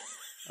himself,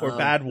 or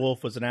Bad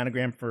Wolf was an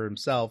anagram for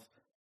himself.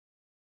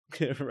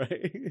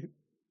 Right.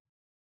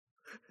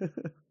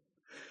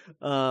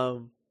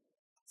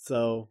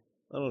 So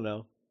I don't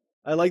know.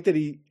 I like that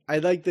he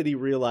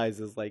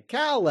realizes like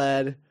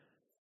Khaled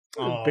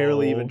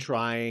barely even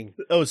trying.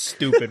 Those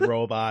stupid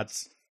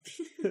robots.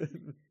 Do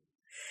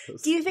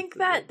you think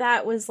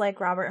that was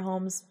like Robert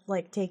Holmes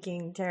like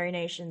taking Terry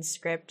Nation's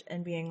script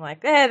and being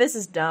like, this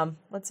is dumb.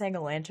 Let's hang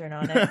a lantern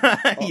on it.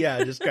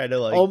 Yeah, just kind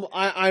of like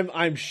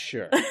I'm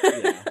sure.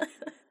 Yeah.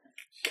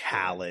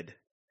 Khaled.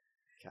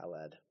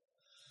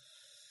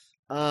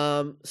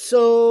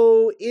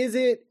 So is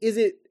it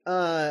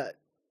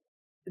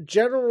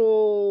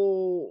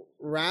General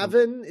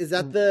Raven? Is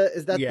that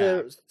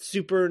the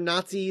super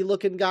Nazi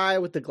looking guy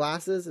with the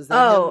glasses? Is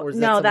that him, or is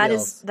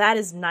that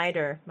is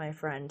Nider, my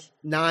friend.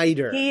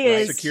 Nider. He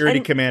is Security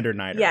Commander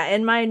Nider. Yeah,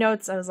 in my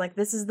notes I was like,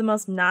 this is the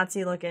most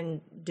Nazi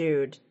looking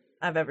dude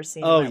I've ever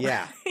seen. Oh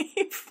yeah.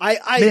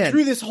 I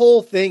through this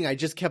whole thing I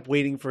just kept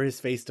waiting for his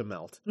face to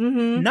melt.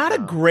 Not a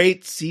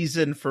great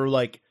season for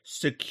like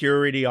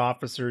security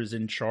officers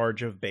in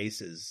charge of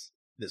bases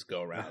this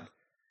go around.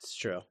 It's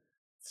true.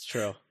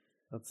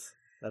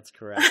 That's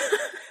correct.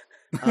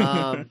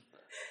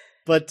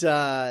 But so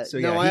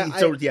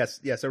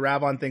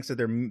Ravon thinks that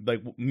they're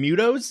like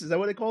mutos. Is that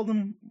what they call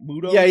them?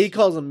 Mutos? Yeah, he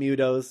calls them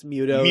mutos.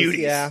 Muties.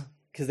 Yeah,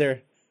 because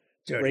they're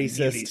dirty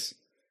racist.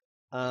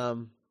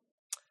 Muties.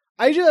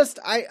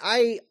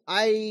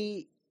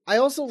 I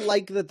also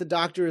like that the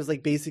Doctor is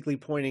like basically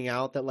pointing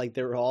out that like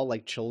they're all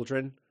like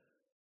children.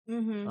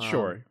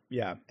 Sure.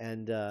 Yeah.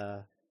 And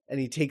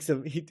he takes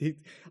them.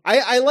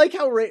 I like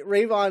how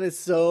Ravon is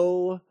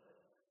so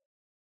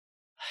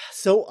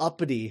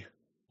uppity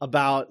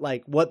about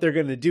like what they're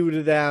going to do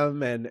to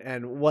them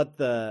and what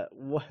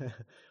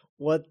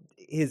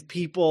his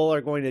people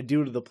are going to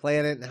do to the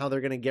planet and how they're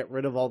going to get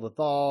rid of all the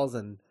Thals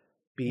and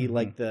be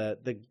like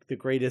the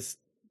greatest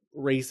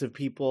race of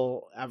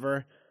people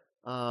ever.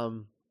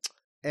 And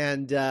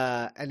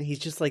he's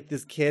just like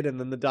this kid, and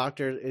then the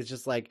Doctor is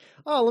just like,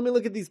 oh, let me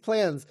look at these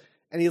plans,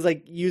 and he's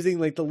like using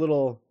like the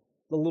little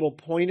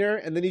pointer,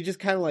 and then he just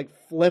kind of like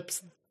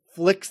flicks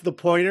the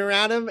pointer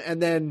at him,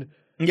 and then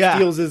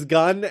steals his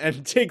gun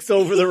and takes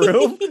over the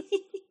room.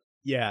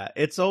 Yeah,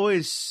 it's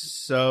always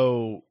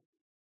so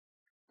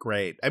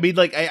great. I mean,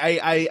 like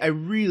I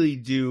really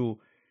do,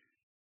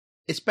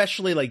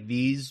 especially like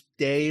these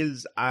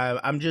days.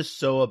 I'm just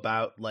so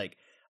about like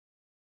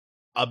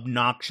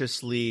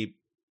obnoxiously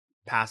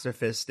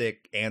pacifistic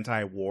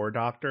anti-war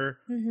Doctor.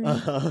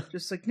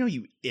 Just like, no,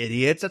 you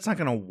idiots, that's not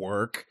gonna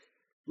work.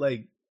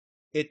 Like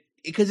it,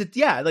 because it's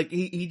like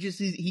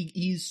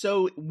he's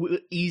so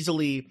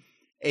easily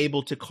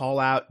able to call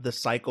out the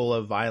cycle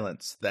of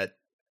violence that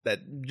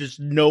just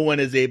no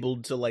one is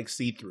able to like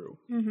see through.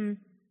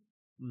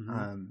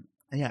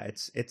 Yeah,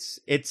 it's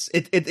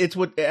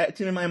what,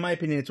 in my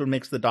opinion, it's what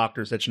makes the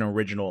Doctor such an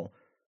original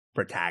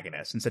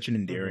protagonist and such an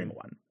endearing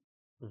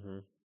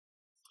one.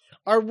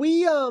 Are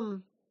we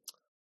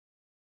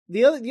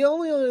the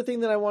only other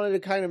thing that I wanted to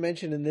kind of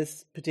mention in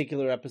this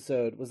particular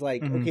episode was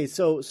like, okay,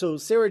 so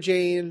Sarah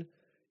Jane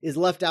is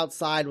left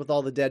outside with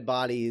all the dead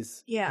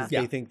bodies because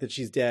they think that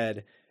she's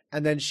dead,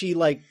 and then she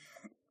like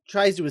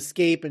tries to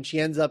escape, and she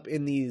ends up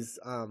in these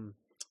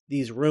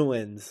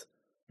ruins,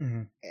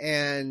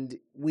 and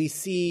we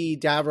see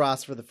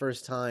Davros for the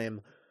first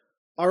time,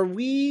 are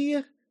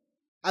we,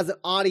 as an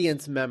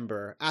audience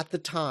member at the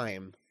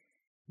time,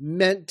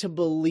 meant to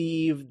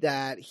believe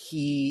that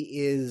he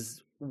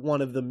is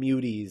one of the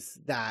muties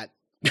that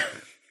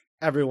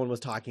everyone was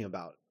talking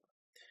about?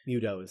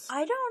 Mutos.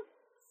 I don't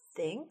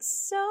think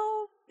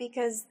so,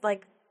 because,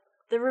 like,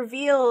 the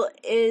reveal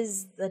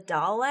is the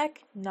Dalek,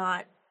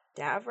 not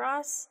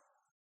Davros.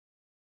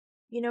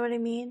 You know what I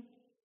mean?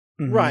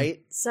 Mm-hmm.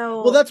 Right.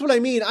 So, well, that's what I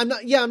mean.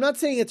 I'm not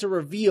saying it's a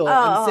reveal.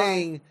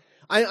 I'm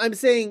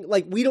saying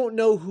like we don't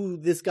know who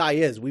this guy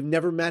is. We've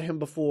never met him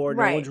before.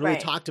 No one's really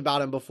talked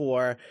about him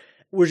before.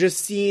 We're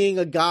just seeing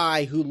a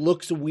guy who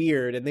looks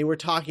weird, and they were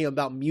talking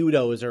about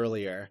mutos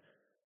earlier.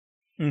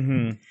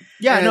 Mm-hmm.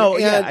 Yeah,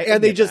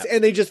 and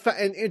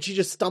she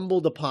just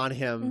stumbled upon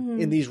him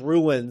in these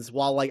ruins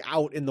while like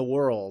out in the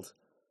world.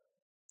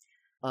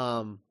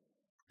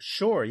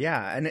 Sure,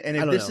 yeah, and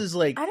if this is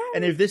like,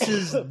 and if this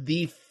is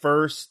the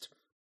first,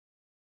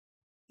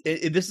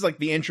 if this is like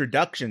the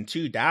introduction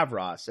to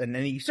Davros, and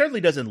he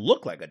certainly doesn't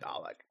look like a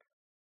Dalek.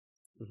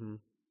 Mm-hmm.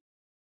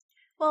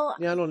 Well,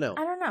 yeah, I don't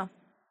know.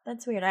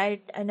 That's weird.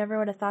 I never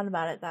would have thought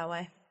about it that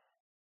way.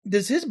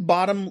 Does his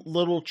bottom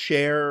little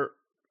chair?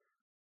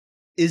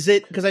 Is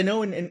it, because I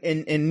know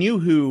in New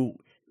Who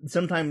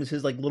sometimes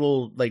his like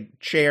little like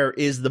chair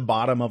is the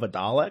bottom of a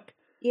Dalek.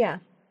 Yeah.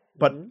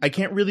 But I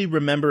can't really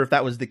remember if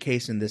that was the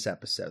case in this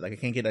episode. Like I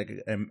can't get like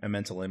a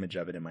mental image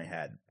of it in my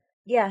head.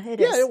 Yeah, it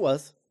is. Yeah, it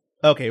was.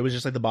 Okay, it was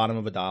just like the bottom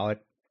of a Dalek.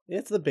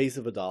 It's the base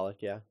of a Dalek.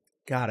 Yeah.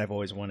 God, I've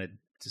always wanted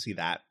to see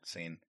that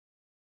scene.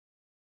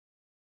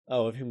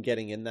 Oh, of him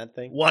getting in that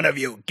thing? One of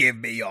you give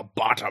me your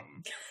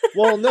bottom.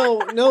 Well,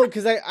 no,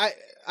 because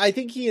I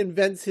think he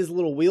invents his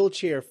little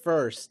wheelchair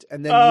first,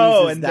 and then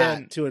uses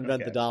that to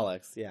invent the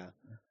Daleks. Yeah.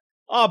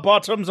 Our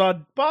bottoms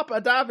are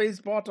Papa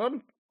Davy's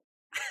bottom.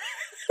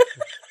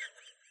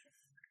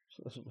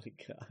 Oh my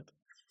god.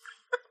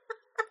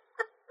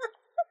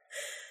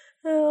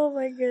 Oh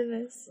my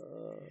goodness.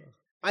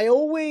 I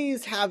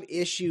always have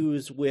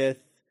issues with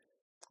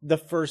the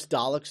first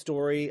Dalek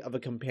story of a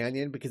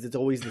companion because it's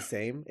always the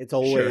same. It's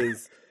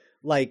always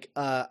like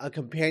a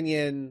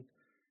companion.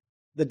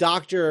 The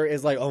Doctor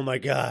is like, "Oh my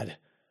god,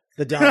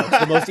 the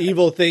Daleks, the most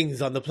evil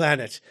things on the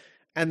planet,"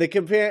 and then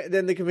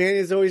the companion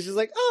is always just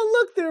like, "Oh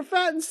look, they're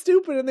fat and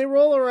stupid and they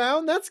roll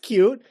around. That's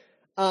cute."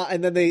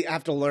 And then they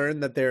have to learn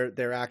that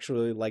they're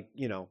actually like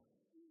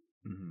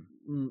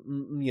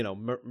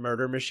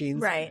murder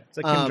machines, right? It's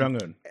like Kim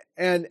Jong-un.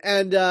 And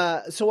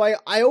so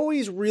I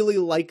always really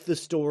like the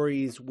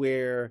stories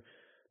where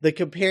the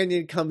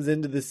companion comes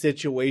into the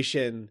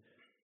situation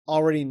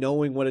already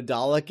knowing what a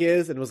Dalek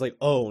is and was like,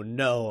 oh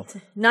no,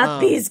 not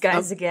these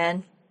guys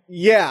again.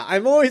 Yeah,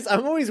 I'm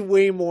always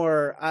way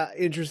more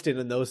interested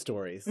in those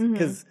stories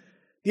because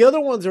the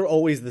other ones are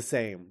always the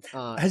same.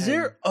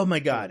 Oh my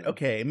god.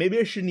 Okay, maybe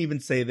I shouldn't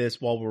even say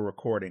this while we're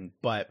recording,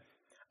 but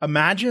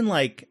imagine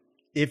like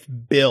if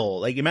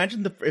Bill,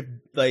 imagine if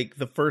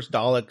the first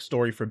Dalek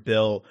story for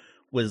Bill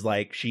was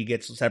like she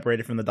gets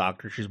separated from the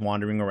Doctor, she's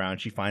wandering around,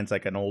 she finds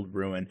like an old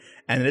ruin,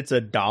 and it's a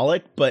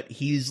Dalek, but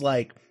he's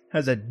like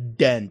has a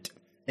dent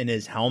in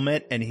his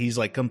helmet, and he's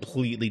like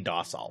completely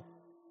docile.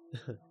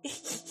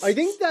 I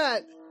think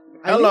that.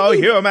 Hello,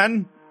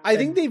 human. I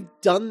think they've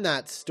done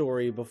that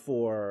story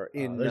before.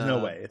 There's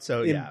no way. It's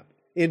so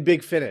in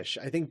Big Finish.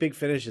 I think Big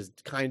Finish has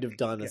kind of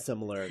done a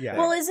similar. Yeah. Thing.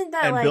 Well, isn't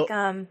that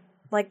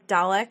like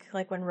Dalek?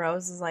 Like when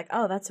Rose is like,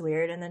 "Oh, that's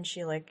weird," and then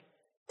she like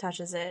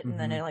touches it, and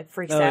then it like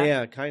freaks out. Oh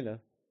yeah, kind of.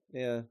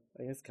 Yeah,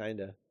 I guess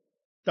kind of.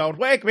 Don't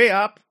wake me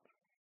up.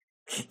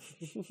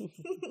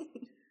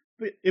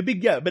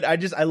 But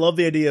I love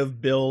the idea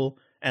of Bill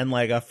and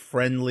like a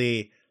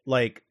friendly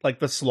like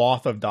the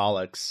sloth of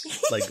Daleks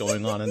like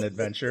going on an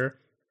adventure.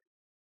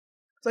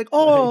 It's like,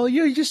 oh,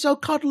 you're just so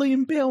cuddly,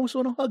 and Bill just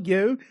want to hug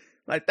you.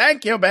 Like,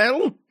 thank you,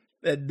 Bill.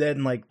 And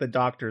then like the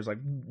Doctor's like,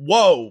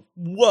 whoa.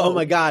 Oh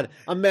my god!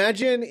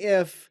 Imagine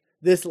if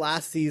this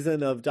last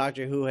season of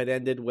Doctor Who had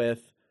ended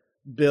with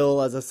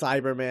Bill as a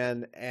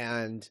Cyberman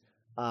and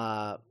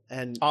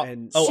she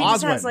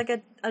just has like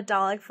a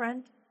Dalek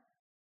friend.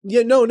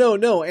 Yeah, no,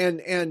 and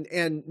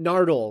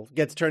Nardole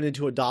gets turned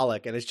into a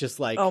Dalek, and it's just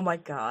like, oh my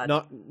god,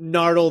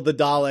 Nardole the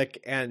Dalek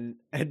and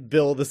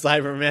Bill the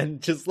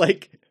Cyberman just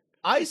like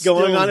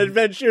going on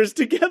adventures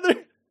together.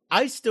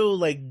 I still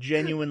like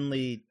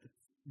genuinely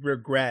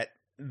regret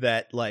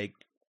that like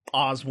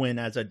Oswin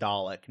as a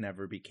Dalek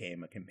never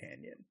became a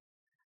companion.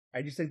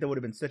 I just think that would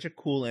have been such a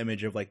cool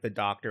image of like the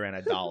Doctor and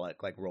a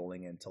Dalek like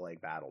rolling into like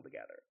battle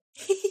together.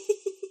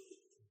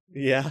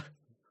 Yeah.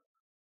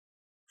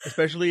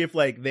 Especially if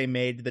like they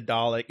made the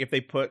Dalek, if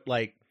they put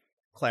like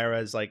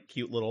Clara's like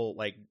cute little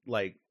like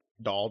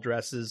doll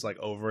dresses like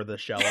over the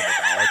shell of the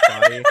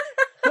Dalek body.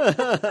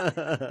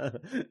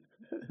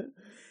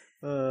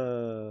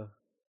 Oh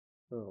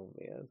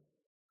man.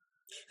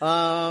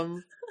 Oh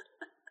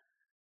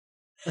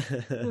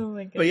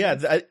my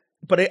god.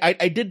 But yeah,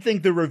 I did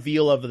think the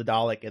reveal of the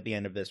Dalek at the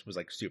end of this was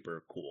like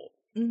super cool.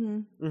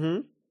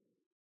 Mm-hmm.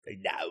 Like,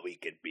 now we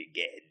can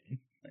begin.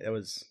 It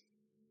was.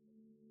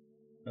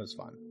 That was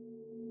fun.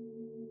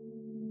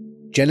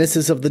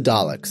 Genesis of the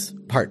Daleks,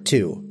 Part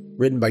 2.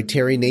 Written by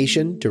Terry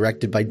Nation,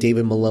 directed by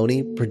David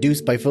Maloney,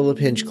 produced by Philip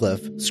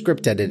Hinchcliffe,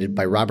 script edited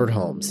by Robert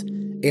Holmes.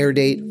 Air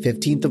date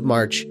 15th of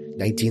March,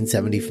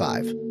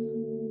 1975.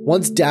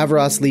 Once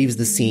Davros leaves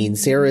the scene,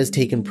 Sarah is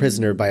taken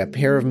prisoner by a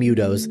pair of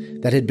mutos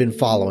that had been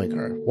following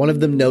her. One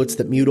of them notes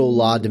that muto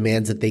law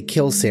demands that they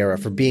kill Sarah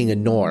for being a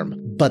norm,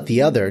 but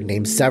the other,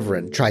 named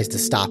Severin, tries to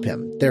stop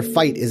him. Their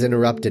fight is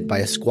interrupted by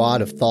a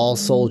squad of Thal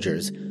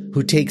soldiers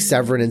who take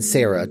Severin and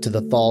Sarah to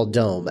the Thal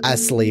Dome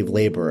as slave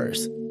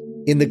laborers.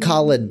 In the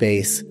Khaled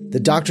base, the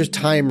Doctor's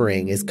time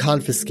ring is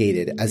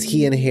confiscated as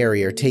he and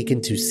Harry are taken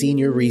to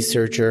senior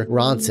researcher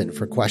Ronson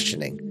for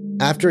questioning.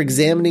 After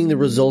examining the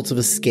results of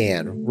a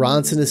scan,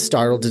 Ronson is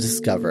startled to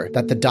discover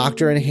that the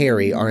Doctor and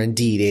Harry are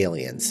indeed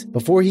aliens.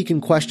 Before he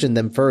can question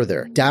them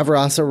further,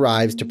 Davros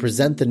arrives to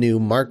present the new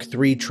Mark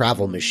III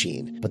travel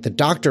machine, but the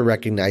Doctor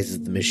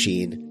recognizes the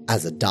machine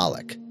as a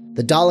Dalek.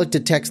 The Dalek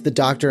detects the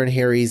Doctor and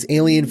Harry's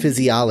alien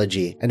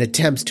physiology and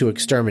attempts to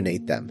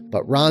exterminate them,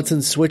 but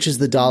Ronson switches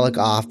the Dalek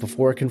off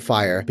before it can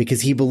fire because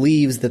he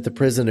believes that the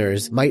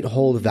prisoners might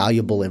hold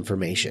valuable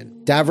information.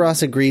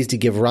 Davros agrees to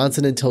give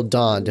Ronson until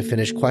dawn to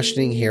finish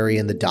questioning Harry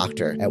and the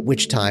Doctor, at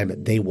which time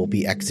they will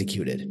be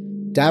executed.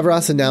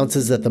 Davros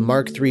announces that the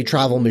Mark III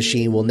travel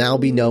machine will now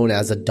be known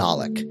as a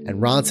Dalek, and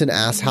Ronson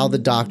asks how the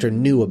Doctor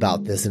knew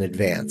about this in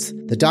advance.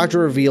 The Doctor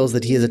reveals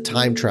that he is a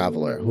time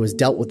traveler who has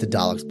dealt with the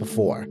Daleks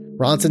before.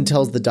 Ronson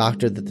tells the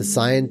Doctor that the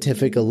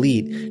scientific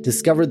elite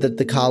discovered that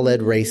the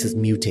Khaled race is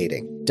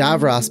mutating.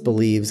 Davros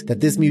believes that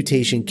this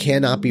mutation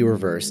cannot be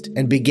reversed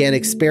and began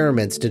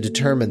experiments to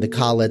determine the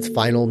Khaled's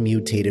final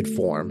mutated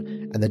form,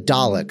 and the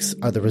Daleks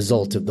are the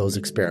result of those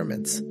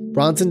experiments.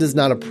 Ronson does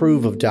not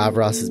approve of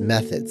Davros'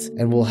 methods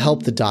and will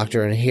help the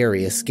Doctor and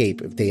Harry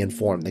escape if they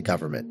inform the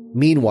government.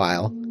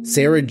 Meanwhile,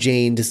 Sarah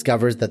Jane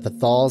discovers that the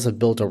Thals have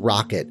built a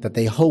rocket that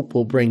they hope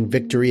will bring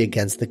victory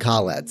against the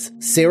Khaleds.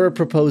 Sarah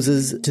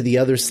proposes to the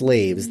other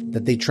slaves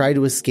that they try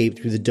to escape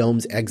through the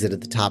dome's exit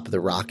at the top of the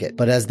rocket,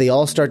 but as they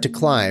all start to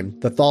climb,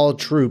 the Thal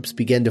troops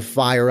begin to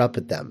fire up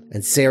at them,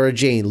 and Sarah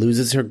Jane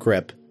loses her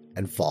grip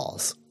and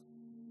falls.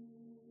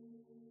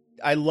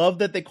 I love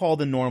that they call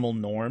the normal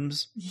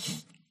norms.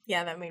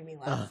 Yeah, that made me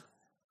laugh.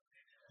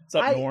 What's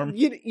up, Norm?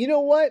 You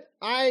know what?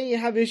 I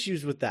have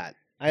issues with that.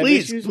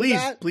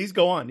 Please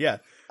go on. Yeah,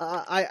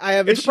 I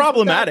have. It's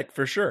problematic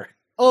for sure.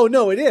 Oh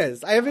no, it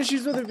is. I have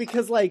issues with it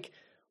because, like,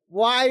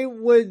 why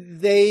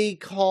would they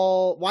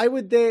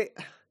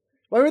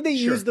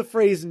use the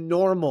phrase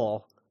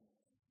 "normal"?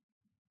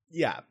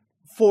 Yeah,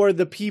 for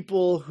the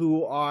people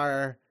who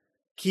are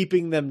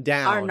keeping them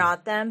down are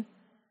not them.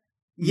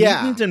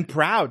 Yeah, mutant and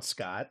proud,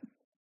 Scott.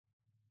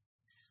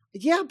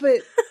 Yeah,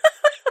 but.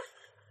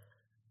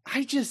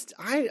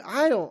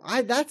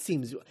 That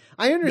seems,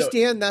 I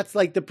understand that's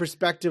like the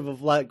perspective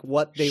of like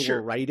what they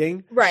were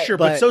writing. Right. Sure,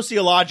 but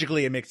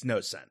sociologically it makes no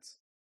sense.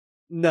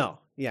 No,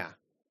 yeah.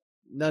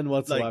 None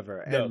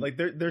whatsoever.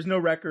 There's no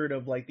record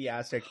of like the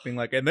Aztecs being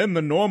like, and then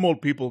the normal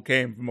people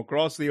came from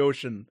across the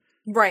ocean.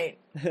 Right.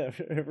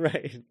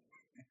 Right.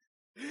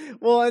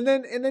 Well, and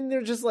then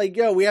they're just like,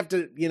 yo, we have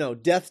to,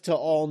 death to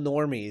all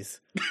normies.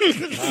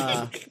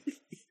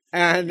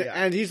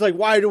 And he's like,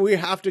 why do we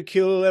have to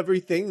kill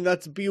everything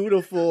that's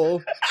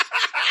beautiful?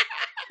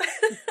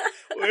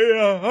 We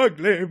are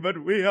ugly,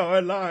 but we are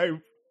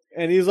alive.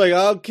 And he's like,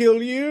 I'll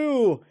kill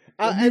you.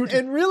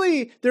 And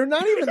really, they're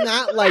not even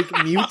that, like,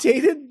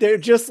 mutated. They're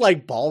just,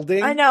 like,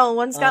 balding. I know.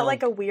 One's got,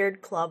 like, a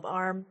weird club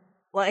arm.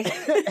 Like,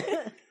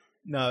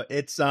 no,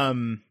 it's,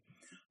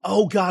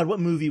 oh, God, what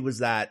movie was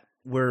that?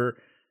 Where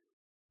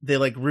they,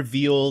 like,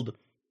 revealed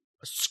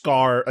a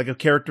scar, like, a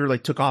character,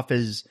 like, took off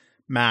his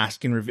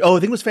mask and reveal. Oh, I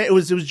think it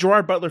was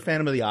Gerard Butler,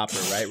 Phantom of the Opera,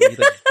 right? Where he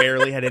like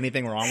barely had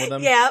anything wrong with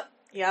him. Yep.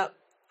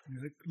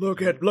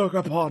 Like, look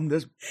upon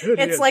this.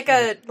 It's like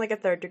a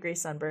 3rd-degree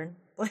sunburn.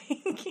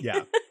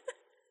 Yeah.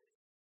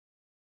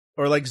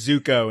 Or like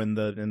Zuko in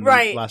the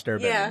Last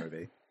Airbender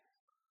movie.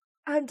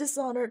 I'm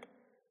dishonored.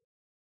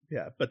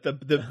 Yeah, but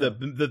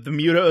the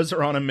mutos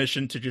are on a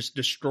mission to just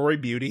destroy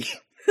beauty,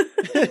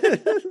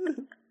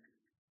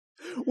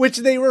 which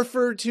they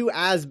refer to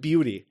as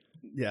beauty.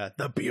 Yeah,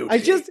 the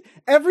beauty.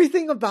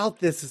 Everything about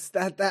this is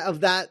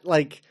that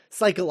like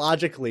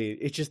psychologically,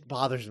 it just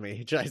bothers me.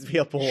 It drives me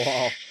up a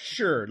wall.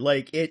 Sure,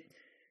 like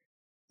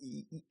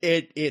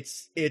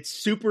it's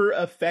super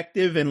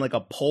effective in like a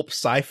pulp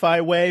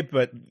sci-fi way,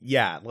 but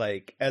yeah,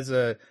 like as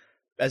the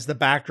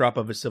backdrop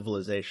of a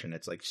civilization,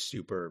 it's like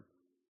super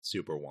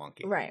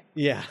wonky. Right.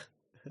 Yeah.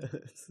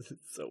 It's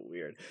so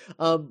weird.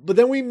 But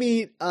then we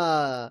meet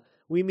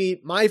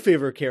my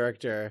favorite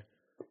character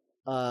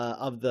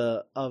of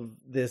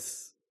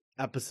this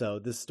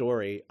episode, this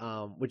story,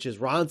 which is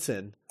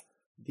Ronson,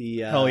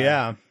 the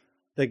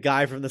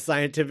guy from the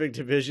scientific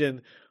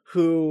division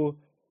who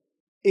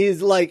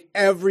is like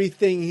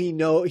everything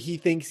he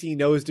thinks he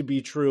knows to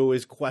be true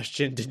is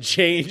questioned and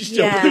changed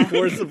over the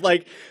course of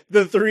like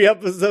the 3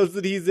 episodes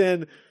that he's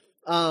in.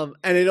 And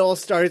it all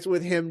starts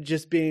with him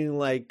just being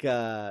like,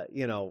 the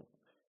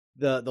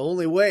the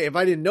only way, if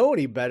I didn't know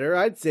any better,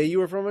 I'd say you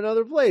were from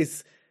another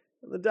place.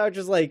 And the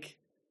doctor's like,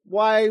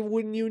 why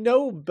wouldn't you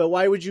know? But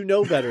why would you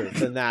know better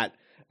than that?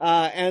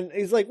 And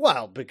he's like,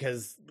 well,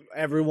 because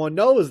everyone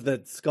knows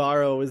that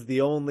Skaro is the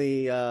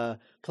only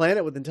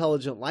planet with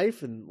intelligent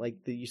life and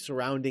like the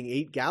surrounding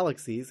 8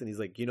 galaxies. And he's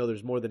like,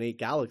 there's more than 8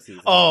 galaxies.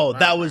 Oh,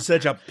 that was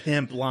such a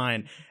pimp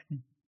line.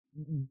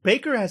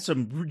 Baker has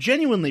some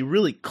genuinely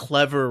really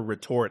clever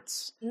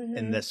retorts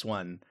in this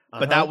one,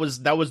 but that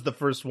was the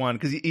first one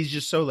because he's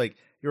just so like,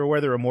 you're aware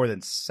there are more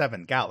than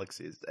 7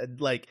 galaxies, and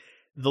like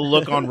the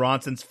look on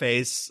Ronson's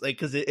face, like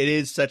because it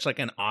is such like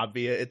an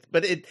obvious,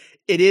 but it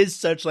is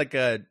such like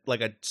a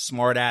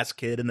smart ass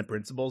kid in the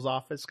principal's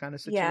office kind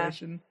of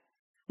situation,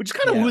 which is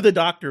kind of who the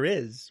Doctor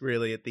is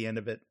really at the end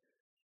of it.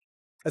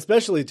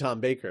 Especially Tom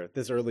Baker.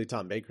 This early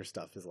Tom Baker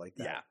stuff is like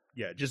that.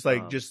 Yeah, just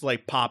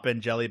like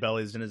popping jelly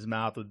bellies in his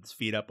mouth with his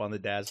feet up on the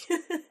desk.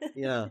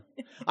 Yeah,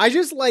 I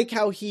just like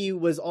how he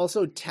was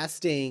also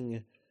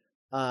testing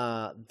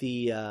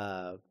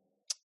the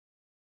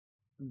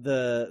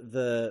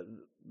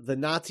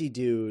Nazi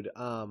dude,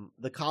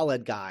 the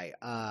Khaled guy,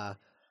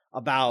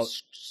 about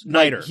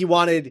Snyder. Like, he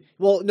wanted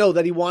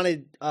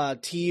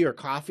tea or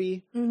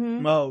coffee.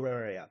 Mm-hmm. Oh,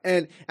 right, yeah.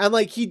 And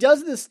like he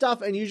does this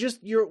stuff, and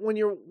when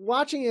you're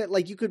watching it,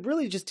 like you could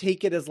really just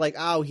take it as like,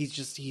 oh,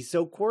 he's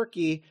so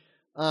quirky.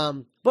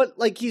 But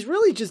like he's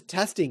really just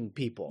testing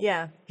people.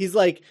 Yeah. He's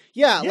like,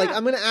 like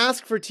I'm gonna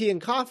ask for tea and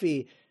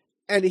coffee.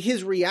 And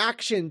his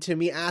reaction to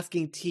me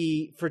asking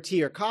for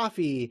tea or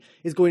coffee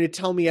is going to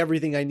tell me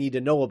everything I need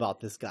to know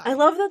about this guy. I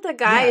love that the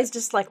guy is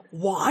just like,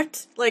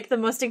 what? Like the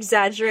most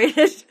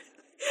exaggerated.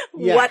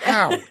 What?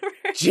 How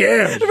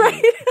dare you?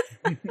 Right.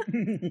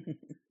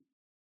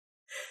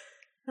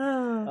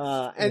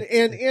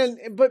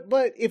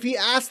 But if he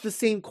asked the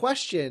same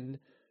question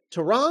to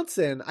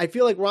Ronson, I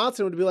feel like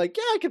Ronson would be like,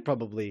 yeah, I could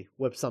probably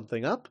whip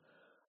something up.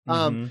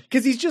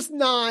 Because he's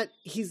not.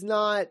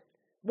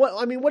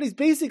 What he's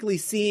basically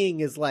seeing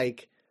is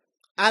like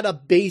at a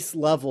base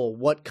level,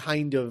 what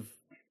kind of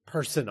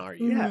person are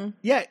you? Mm-hmm.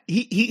 Yeah.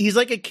 He's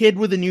like a kid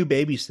with a new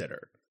babysitter.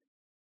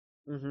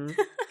 Mm-hmm.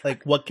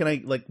 Like, what can I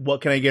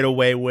get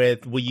away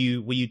with? Will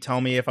you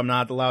tell me if I'm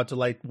not allowed to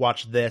like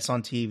watch this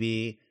on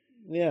TV?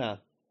 Yeah.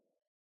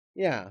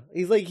 Yeah.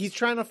 He's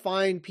trying to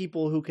find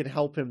people who can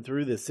help him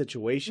through this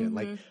situation. Mm-hmm.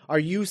 Like, are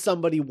you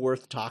somebody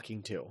worth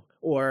talking to,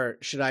 or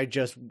should I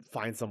just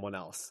find someone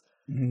else?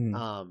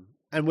 Mm-hmm.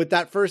 And with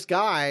that first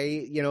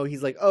guy,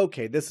 he's like,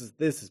 okay, this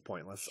is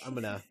pointless.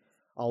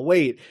 I'll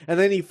wait. And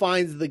then he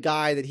finds the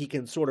guy that he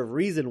can sort of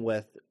reason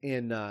with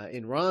in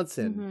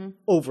Ronson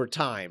over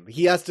time.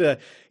 He has to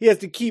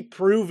keep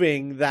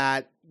proving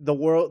that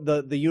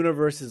the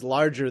universe is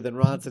larger than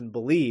Ronson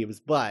believes.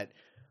 But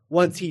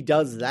once he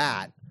does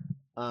that,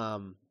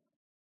 Ronson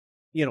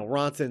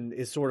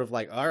is sort of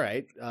like, all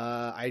right,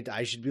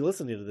 I should be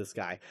listening to this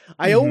guy.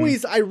 I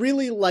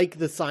really like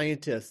the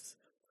scientists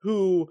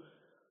who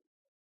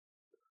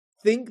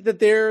think that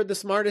they're the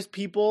smartest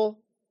people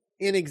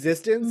in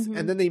existence,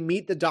 and then they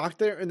meet the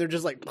Doctor and they're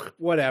just like,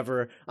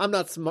 whatever, I'm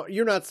not smart,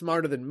 you're not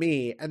smarter than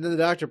me, and then the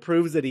Doctor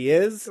proves that he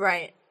is,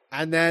 right?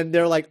 And then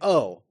they're like,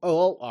 oh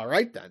well, all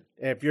right then,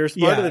 if you're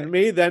smarter than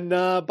me, then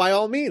by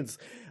all means,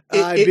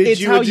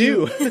 it's how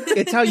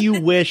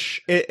you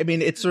wish.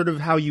 It's sort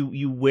of how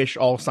you wish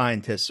all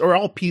scientists or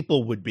all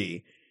people would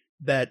be.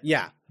 That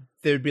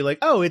they'd be like,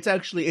 oh,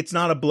 it's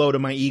not a blow to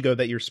my ego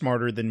that you're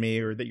smarter than me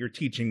or that you're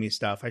teaching me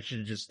stuff. I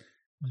should just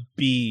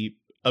be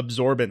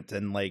absorbent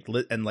and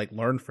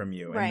learn from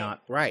you and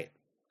not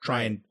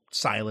try and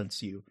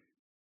silence you.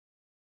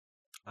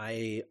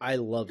 I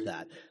love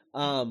that.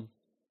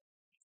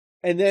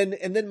 And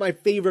then my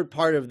favorite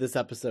part of this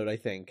episode, I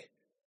think,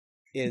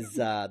 is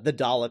the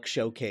Dalek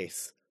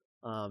showcase.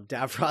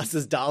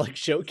 Davros's Dalek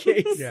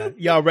showcase. Yeah,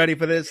 y'all ready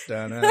for this?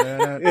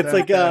 It's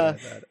like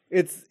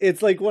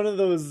it's like one of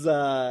those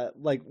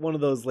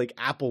like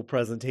Apple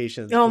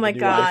presentations. Oh my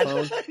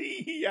god!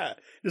 Yeah,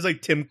 there's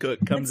like Tim Cook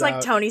comes. It's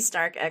like Tony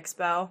Stark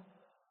Expo.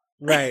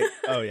 Right.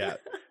 Oh yeah.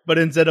 But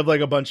instead of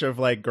like a bunch of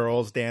like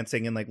girls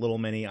dancing in like little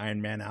mini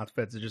Iron Man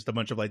outfits, it's just a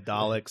bunch of like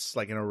Daleks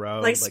like in a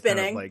row, like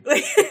spinning. Kind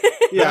of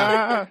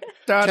yeah.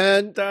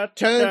 Turn to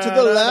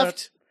the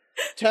left.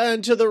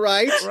 Turn to the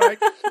right. Right.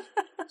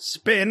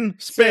 Spin,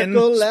 spin,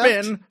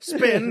 spin,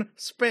 spin,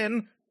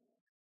 spin.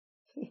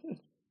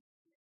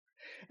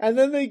 And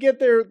then they get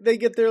their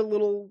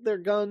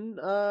gun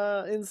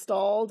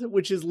installed,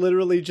 which is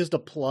literally just a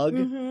plug.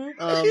 Mm-hmm.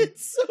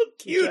 It's so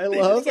cute. I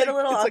love. Get a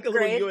little it's upgrade. like a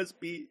little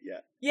USB.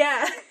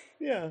 Yeah.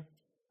 Yeah.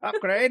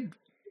 Upgrade.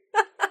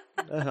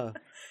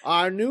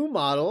 Our new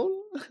model.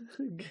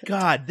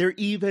 God, they're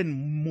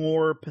even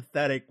more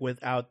pathetic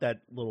without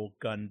that little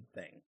gun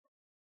thing.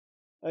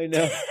 I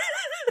know.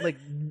 Like,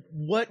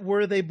 what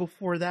were they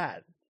before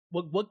that?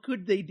 What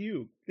could they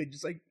do? They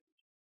just like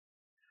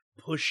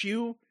push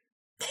you.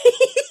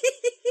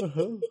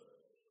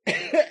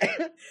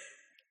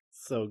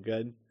 So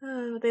good.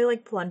 They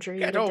like plunger you.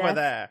 Get to over death.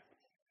 there.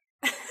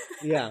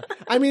 Yeah,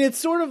 I mean, it's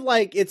sort of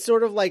like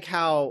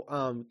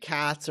how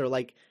cats are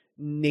like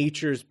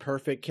nature's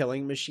perfect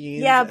killing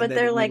machines. Yeah, but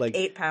they're like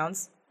 8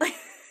 pounds.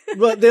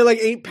 Well, they're like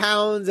 8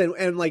 pounds,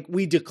 and like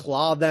we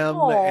declaw them,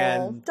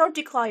 and don't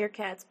declaw your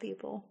cats,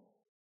 people.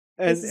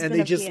 And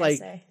they just PSA. like,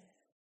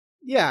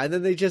 yeah, and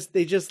then they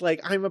just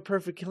like, I'm a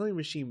perfect killing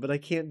machine, but I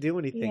can't do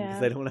anything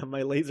because I don't have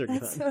my laser gun.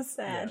 That's so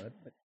sad.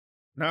 Yeah.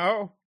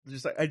 No,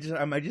 just like I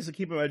just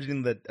keep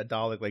imagining that a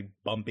Dalek like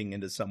bumping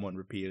into someone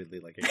repeatedly,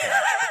 like a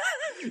cat.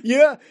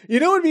 Yeah, you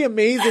know what would be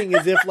amazing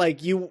is if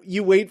like you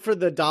wait for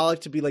the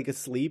Dalek to be like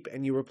asleep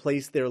and you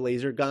replace their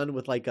laser gun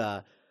with like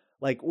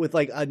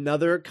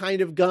another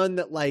kind of gun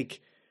that like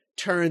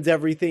turns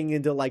everything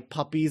into like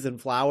puppies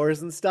and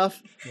flowers and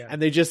stuff. Yeah.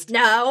 And they're just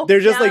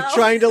like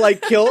trying to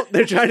like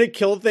they're trying to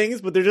kill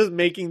things, but they're just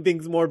making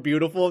things more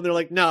beautiful, and they're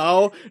like,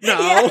 no.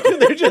 Yeah.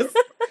 They're just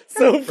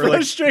so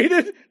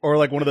frustrated. Or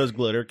like one of those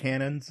glitter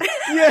cannons.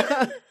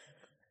 Yeah.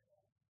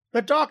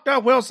 The doctor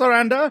will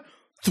surrender.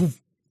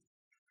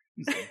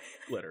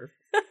 Glitter.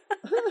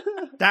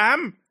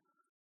 Damn.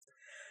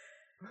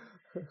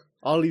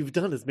 All you've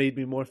done has made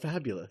me more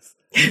fabulous.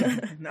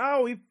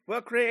 Now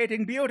we're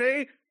creating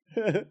beauty.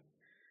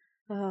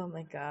 Oh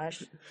my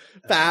gosh.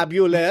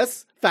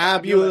 Fabulous.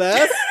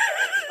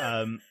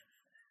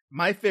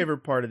 My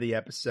favorite part of the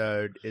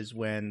episode is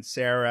when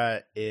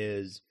Sarah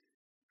is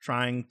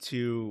trying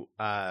to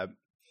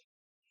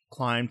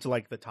climb to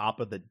like the top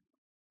of the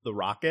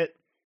rocket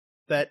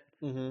that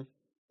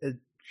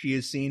she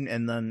has seen,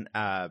 and then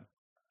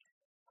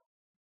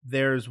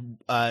there's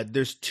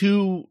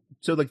two,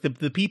 so like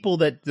the people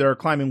that are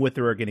climbing with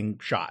her are getting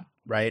shot,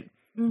 right?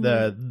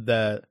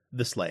 The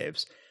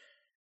slaves.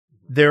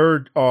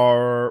 There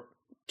are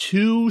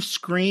 2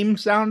 scream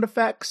sound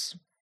effects,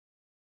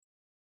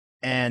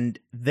 and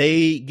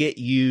they get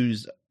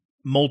used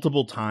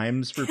multiple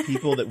times for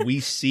people that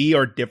we see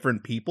are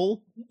different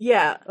people.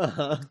 Yeah.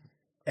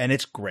 And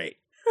it's great.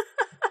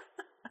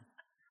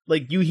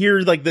 Like, you hear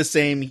like the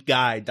same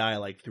guy die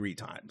like 3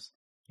 times.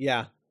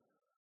 Yeah.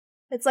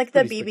 It's like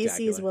the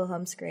BBC's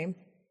Wilhelm scream.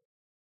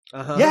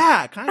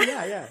 Yeah, kind of,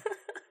 yeah.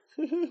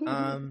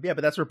 Yeah,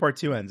 but that's where part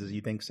 2 ends, is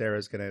you think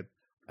Sarah's gonna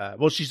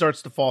she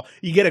starts to fall.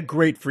 You get a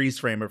great freeze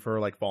frame of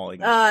her like falling.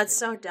 Oh, it's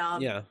so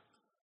dumb. Yeah.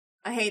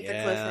 I hate the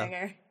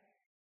cliffhanger.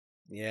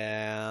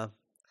 Yeah.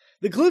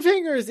 The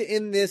cliffhangers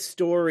in this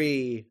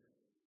story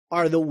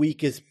are the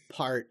weakest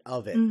part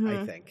of it,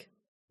 I think.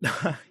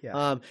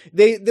 Yeah.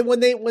 When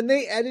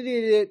they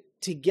edited it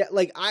to get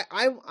like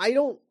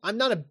I'm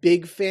not a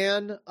big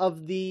fan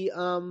of the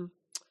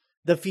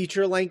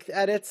feature length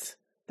edits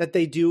that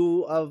they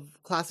do of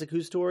Classic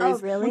Who stories. Oh,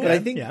 really? But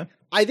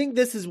I think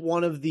this is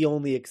one of the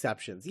only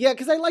exceptions. Yeah,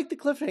 because I like the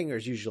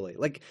cliffhangers usually.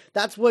 Like,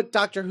 that's what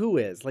Doctor Who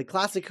is. Like,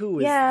 Classic Who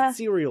is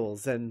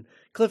serials and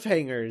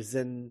cliffhangers,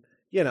 and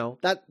you know,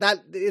 that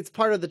it's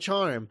part of the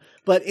charm.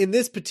 But in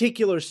this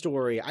particular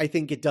story, I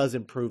think it does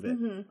improve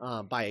it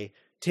by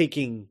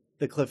taking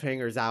the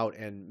cliffhangers out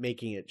and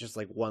making it just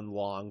like one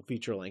long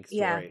feature length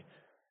story.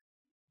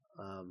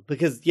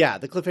 Because the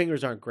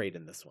cliffhangers aren't great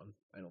in this one,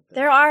 I don't think.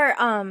 There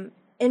are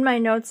in my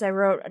notes, I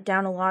wrote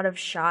down a lot of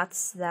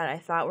shots that I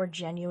thought were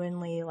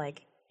genuinely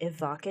like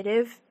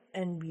evocative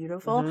and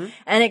beautiful.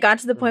 And it got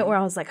to the point where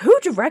I was like, who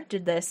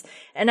directed this?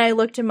 And I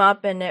looked him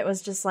up, and it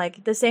was just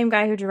like the same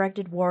guy who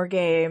directed War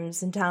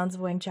Games and Towns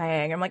of Wing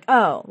Chiang. I'm like,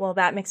 oh, well,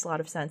 that makes a lot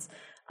of sense.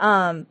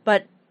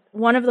 But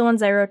one of the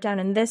ones I wrote down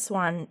in this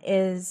one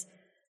is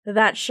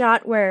that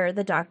shot where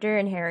the Doctor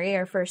and Harry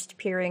are first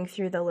peering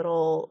through the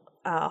little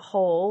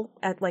hole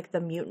at like the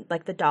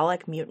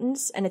Dalek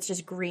mutants, and it's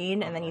just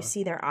green, and then you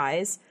see their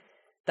eyes.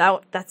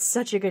 That's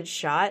such a good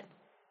shot.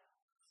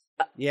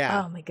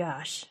 Yeah. Oh my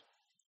gosh.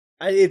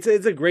 It's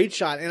a great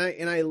shot,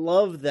 and I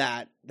love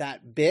that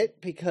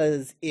bit,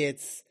 because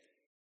it's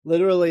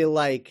literally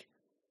like,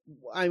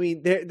 I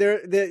mean,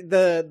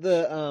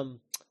 the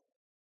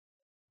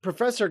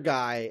professor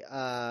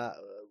guy,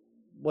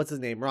 what's his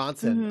name,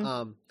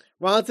 Ronson.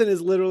 Ronson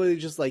is literally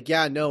just like,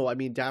 yeah, no, I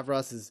mean,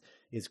 Davros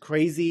is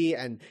crazy,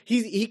 and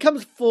he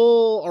comes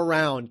full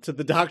around to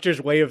the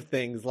Doctor's way of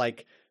things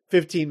like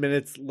 15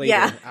 minutes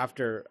later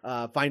after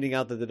finding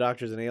out that the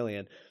Doctor's an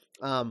alien.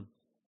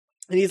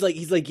 And he's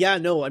like, yeah,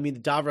 no, I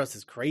mean, Davros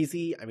is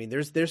crazy. I mean,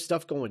 there's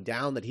stuff going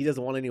down that he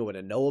doesn't want anyone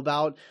to know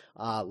about.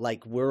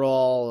 Like, we're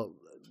all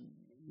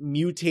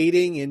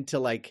mutating into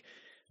like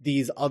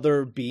these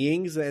other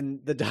beings, and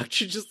the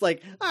Doctor's just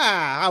like,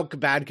 how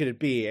bad could it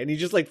be? And he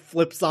just like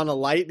flips on a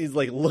light, and he's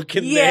like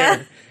looking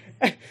there.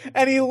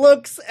 And he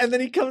looks, and then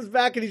he comes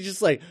back, and he's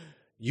just like,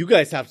 you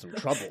guys have some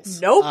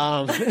troubles. Nope.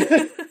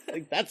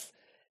 Like,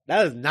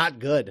 that is not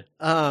good.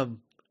 I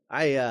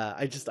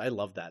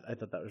love that. I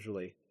thought that was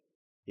really,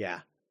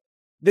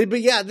 but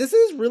this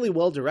is really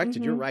well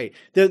directed. You're right.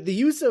 The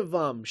use of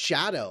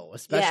shadow,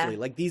 especially,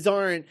 like these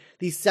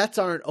sets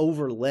aren't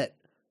overlit.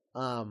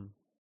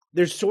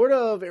 There's sort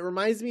of, it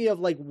reminds me of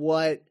like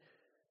what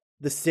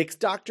the Sixth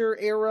Doctor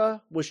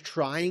era was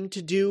trying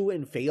to do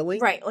and failing.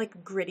 Right,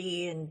 like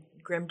gritty and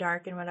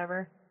grimdark and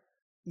whatever.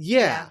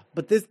 Yeah,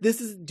 but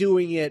this is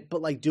doing it,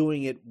 but like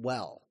doing it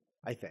well,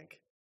 I think.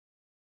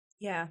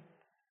 Yeah.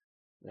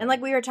 And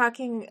like we were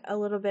talking a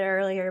little bit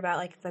earlier about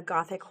like the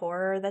gothic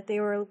horror that they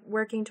were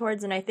working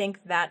towards, and I think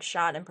that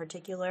shot in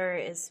particular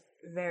is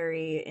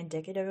very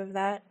indicative of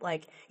that.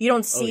 Like you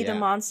don't see the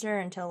monster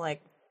until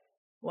like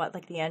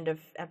the end of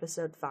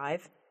episode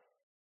 5.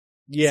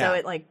 Yeah. So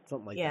it like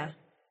something like that.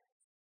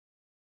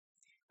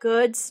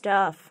 Good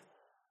stuff.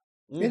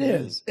 It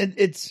is.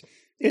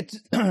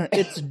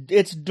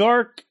 It's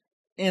dark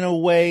in a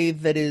way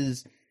that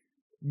is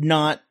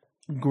not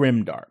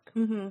grim dark.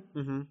 Mm-hmm.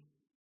 Mm-hmm.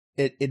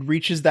 It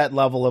reaches that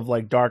level of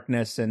like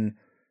darkness and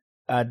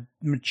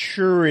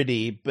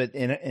maturity, but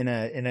in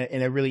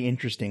a really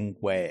interesting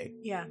way.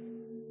 Yeah.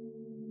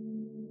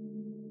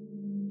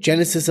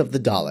 Genesis of the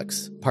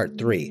Daleks, Part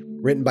 3.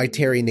 Written by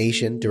Terry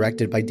Nation,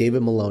 directed by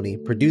David Maloney,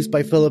 produced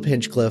by Philip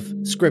Hinchcliffe,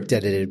 script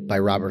edited by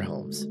Robert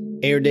Holmes.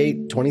 Air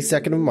date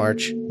 22nd of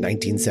March,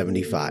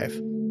 1975.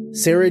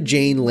 Sarah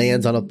Jane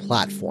lands on a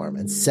platform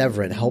and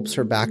Severin helps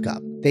her back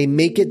up. They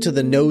make it to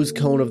the nose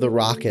cone of the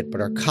rocket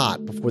but are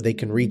caught before they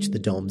can reach the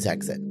dome's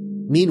exit.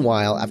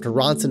 Meanwhile, after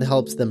Ronson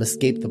helps them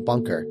escape the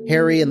bunker,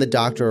 Harry and the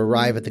Doctor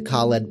arrive at the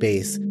Khaled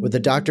base, where the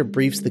Doctor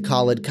briefs the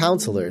Khaled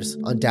counselors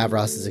on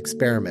Davros's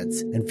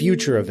experiments and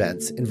future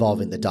events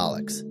involving the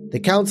Daleks. The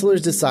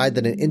counselors decide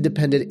that an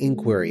independent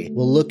inquiry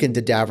will look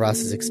into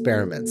Davros's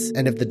experiments,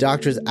 and if the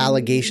Doctor's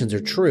allegations are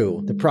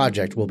true, the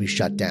project will be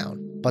shut down.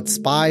 But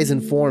spies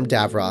inform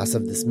Davros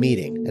of this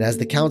meeting, and as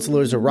the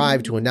counselors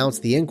arrive to announce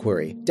the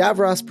inquiry,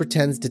 Davros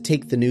pretends to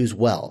take the news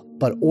well,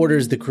 but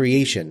orders the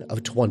creation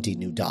of 20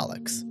 new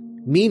Daleks.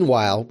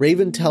 Meanwhile,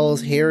 Raven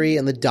tells Harry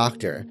and the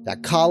Doctor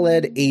that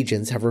Khaled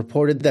agents have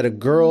reported that a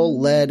girl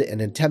led an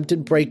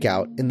attempted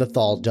breakout in the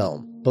Thal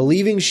Dome.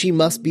 Believing she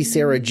must be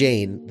Sarah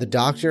Jane, the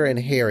Doctor and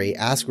Harry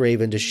ask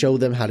Raven to show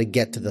them how to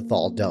get to the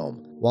Thal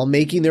Dome. While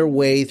making their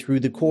way through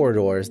the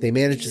corridors, they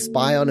manage to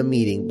spy on a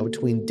meeting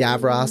between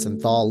Davros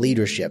and Thal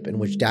leadership in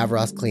which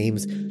Davros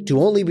claims to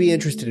only be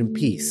interested in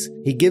peace.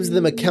 He gives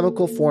them a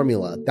chemical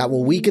formula that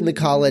will weaken the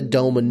Khaled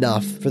Dome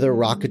enough for their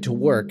rocket to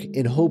work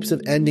in hopes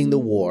of ending the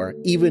war,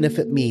 even if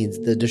it means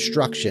the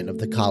destruction of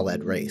the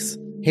Khaled race.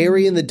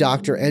 Harry and the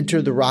Doctor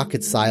enter the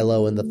rocket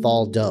silo in the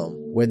Thal Dome,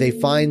 where they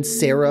find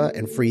Sarah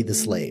and free the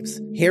slaves.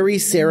 Harry,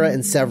 Sarah,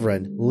 and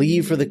Severin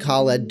leave for the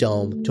Khaled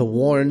Dome to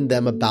warn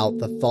them about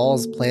the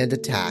Thal's planned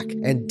attack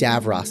and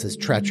Davros's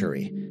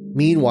treachery.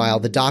 Meanwhile,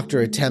 the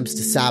Doctor attempts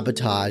to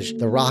sabotage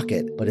the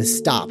rocket, but is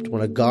stopped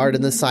when a guard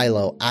in the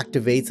silo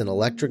activates an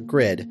electric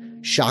grid,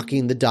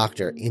 shocking the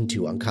Doctor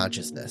into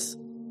unconsciousness.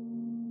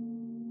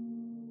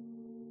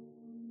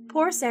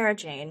 Poor Sarah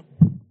Jane.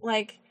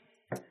 Like,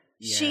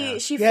 Yeah.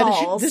 she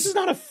falls. This is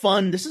not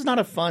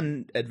a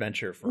fun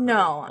adventure for her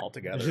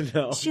altogether.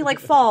 No. She like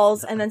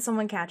falls and then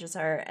someone catches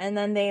her and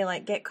then they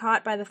like get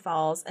caught by the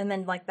falls and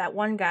then like that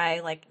one guy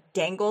like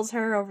dangles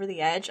her over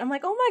the edge. I'm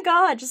like, oh my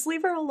god, just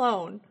leave her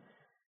alone.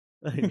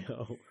 I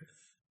know.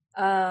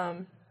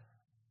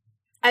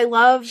 I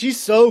love. She's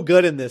so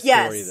good in this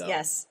story, though.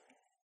 Yes.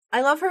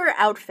 I love her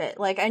outfit.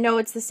 Like I know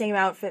it's the same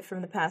outfit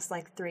from the past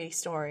like 3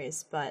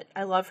 stories, but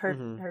I love her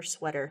her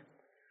sweater.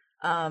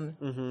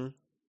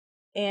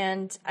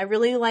 And I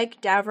really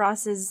like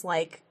Davros's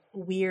like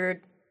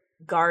weird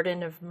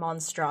garden of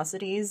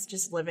monstrosities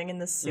just living in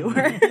the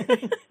sewer.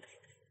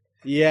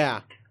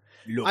 Yeah.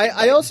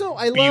 I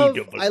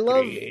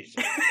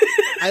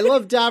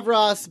love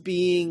Davros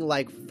being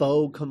like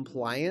faux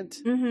compliant.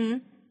 Mm-hmm.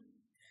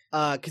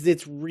 'Cause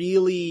it's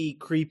really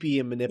creepy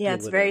and manipulative. Yeah,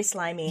 it's very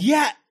slimy.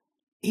 Yeah.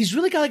 He's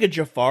really got like a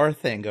Jafar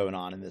thing going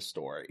on in this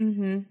story.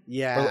 Mm-hmm.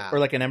 Yeah. Or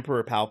like an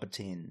Emperor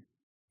Palpatine.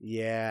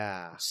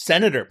 Yeah.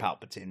 Senator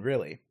Palpatine,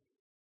 really.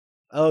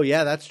 Oh,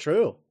 yeah, that's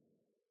true.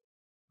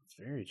 That's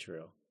very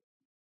true.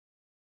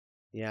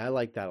 Yeah, I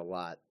like that a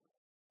lot.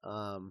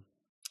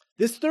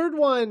 This third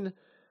one,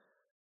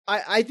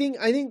 I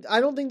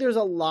don't think there's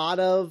a lot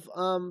of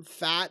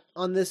fat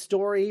on this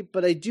story,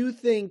 but I do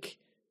think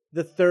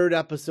the third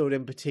episode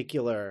in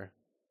particular,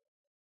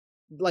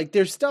 like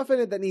there's stuff in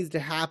it that needs to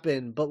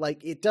happen, but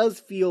like it does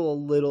feel a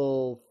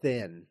little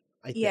thin,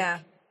 I think. Yeah.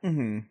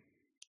 Mm-hmm.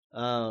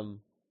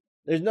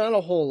 There's not a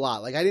whole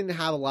lot. Like I didn't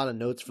have a lot of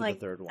notes for like,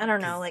 the third one. I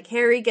don't know. Like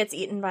Harry gets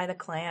eaten by the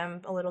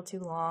clam a little too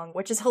long,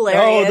 which is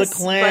hilarious. Oh, the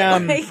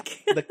clam! But,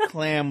 like... The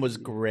clam was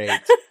great.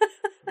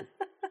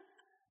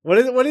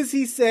 What does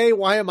he say?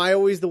 Why am I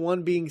always the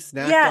one being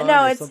snacked on? Yeah,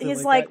 no,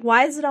 he's like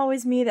why is it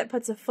always me that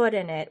puts a foot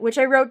in it? Which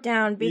I wrote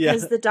down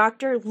because the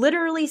Doctor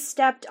literally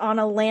stepped on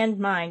a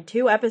landmine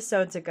 2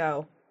 episodes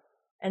ago,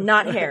 and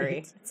not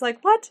Harry. It's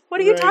like, what? What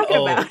are you talking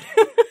about?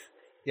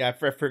 Yeah,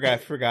 I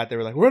forgot. They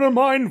were like, we're in a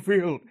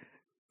minefield.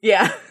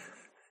 Yeah.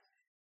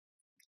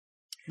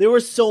 There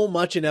was so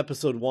much in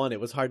episode 1, it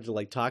was hard to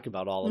like talk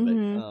about all of it.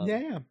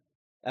 Yeah.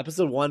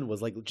 Episode 1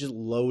 was like just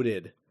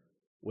loaded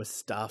with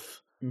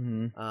stuff.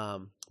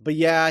 Mm-hmm. But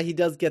yeah, he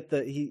does get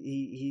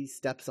he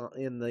steps on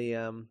in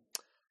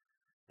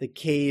the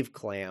cave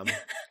clam.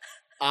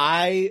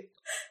 I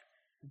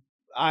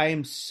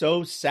am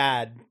so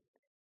sad.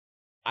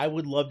 I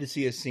would love to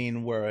see a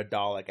scene where a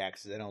Dalek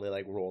accidentally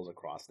like rolls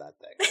across that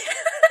thing.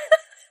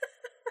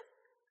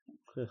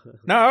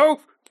 No,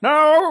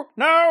 no,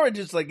 no! It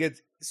just like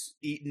gets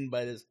eaten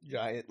by this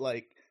giant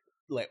like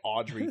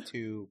Audrey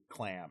 2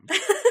 clam.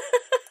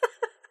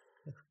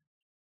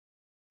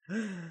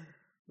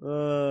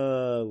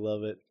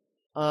 Love it.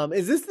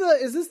 Is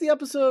this the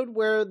episode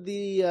where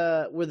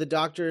the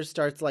doctor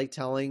starts like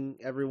telling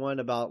everyone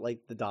about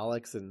like the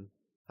Daleks and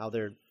how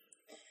they're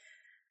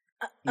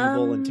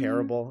evil and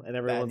terrible, and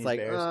everyone's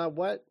like,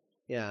 what?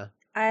 Yeah,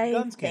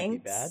 Guns can't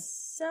think be bad.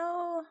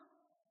 so.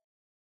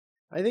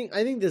 I think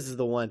this is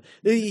the one.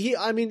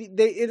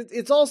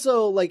 It's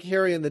also like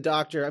Harry and the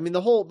Doctor. I mean, the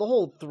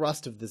whole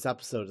thrust of this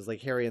episode is like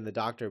Harry and the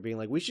Doctor being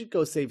like, we should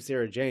go save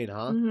Sarah Jane,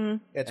 huh? Mm-hmm.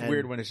 It's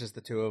weird when it's just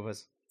the two of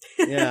us.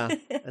 Yeah,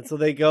 and so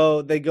they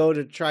go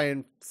to try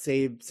and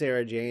save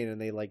Sarah Jane, and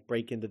they like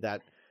break into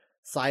that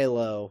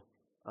silo.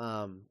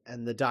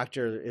 And the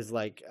Doctor is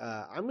like,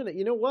 I'm gonna,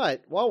 you know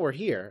what? While we're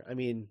here, I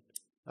mean,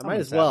 I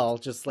might as well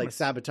just like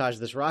sabotage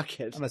this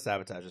rocket. I'm gonna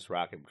sabotage this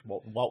rocket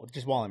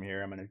while I'm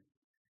here. I'm gonna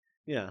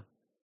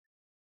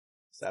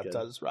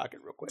sabotage this rocket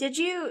real quick. Did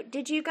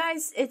you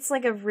guys? It's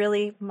like a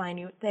really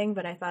minute thing,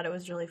 but I thought it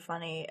was really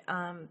funny.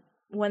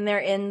 When they're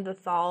in the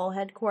Thal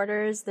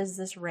headquarters, there's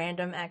this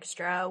random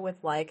extra with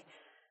like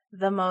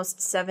the most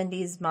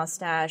 70s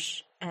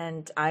mustache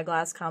and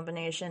eyeglass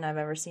combination I've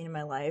ever seen in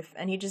my life,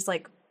 and he just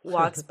like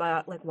walks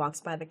by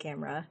the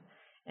camera,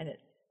 and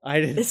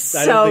I didn't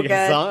so think good.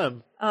 I saw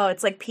him. Oh,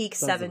 it's like peak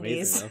Sounds 70s.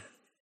 amazing,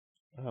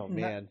 oh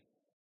man.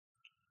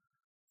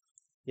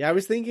 Yeah, I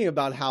was thinking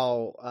about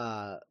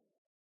how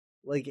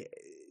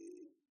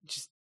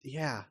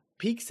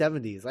peak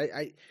 70s.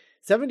 I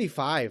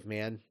 75,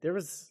 man. There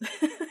was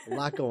a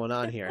lot going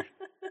on here,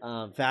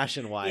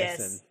 fashion wise. Yes.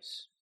 And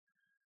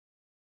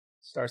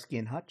Starsky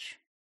and Hutch.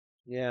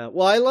 Yeah,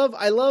 well, I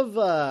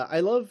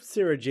love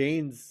Sarah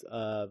Jane's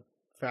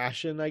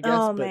fashion, I guess.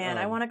 Oh but, man,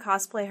 I want to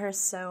cosplay her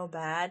so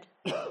bad.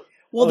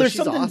 Well, there's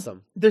she's something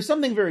awesome. There's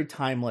something very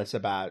timeless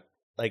about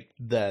like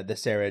the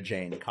Sarah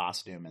Jane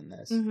costume in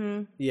this.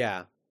 Mm-hmm.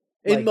 Yeah.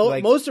 Like- In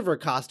like- most of her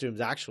costumes,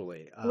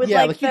 actually. With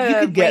Yeah, like like, you the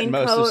could get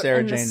most of raincoat Sarah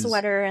and Jane's- the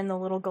sweater and the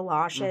little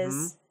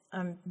galoshes.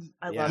 I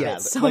love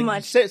it so like,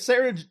 much.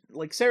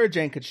 Sarah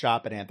Jane could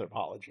shop at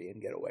Anthropology and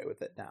get away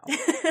with it now.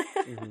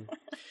 Mm-hmm.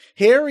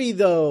 Harry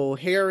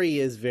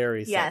is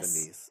very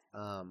Yes.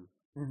 70s.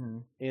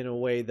 In a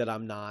way that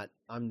I'm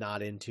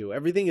not into.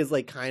 Everything is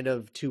like kind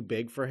of too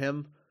big for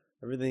him.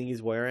 Everything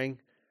he's wearing.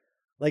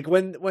 Like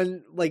when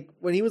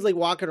he was like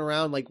walking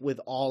around like with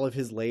all of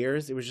his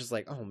layers, it was just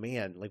like, oh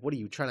man, like what are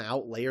you trying to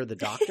outlayer the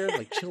Doctor?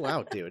 Like chill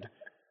out, dude.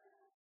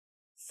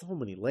 So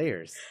many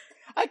layers.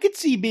 I could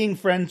see being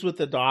friends with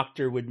the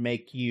Doctor would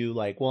make you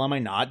like, well, am I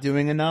not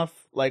doing enough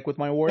like with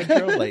my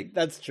wardrobe? Like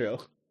That's true.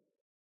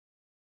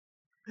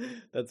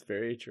 That's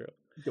very true.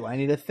 do I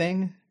need a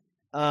thing?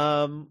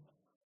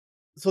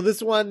 So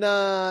this one,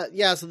 so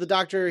the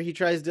Doctor, he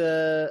tries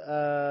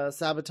to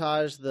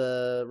sabotage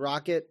the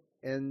rocket,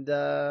 and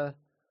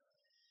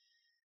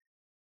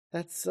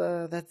that's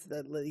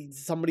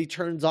somebody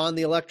turns on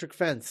the electric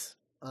fence,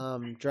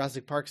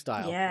 Jurassic Park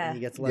style, Yeah. and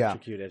he gets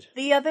electrocuted.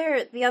 The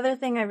other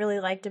thing I really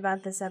liked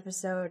about this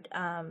episode,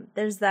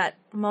 there's that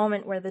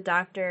moment where the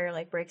Doctor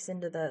like breaks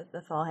into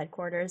the Thal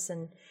headquarters,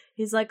 and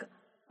he's like,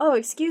 "Oh,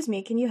 excuse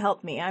me, can you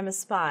help me? I'm a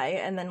spy."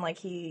 And then like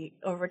he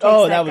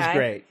overtakes that was guy.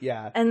 great.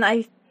 Yeah. And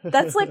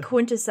that's like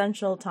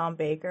quintessential Tom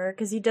Baker,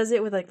 because he does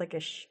it with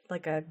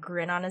like a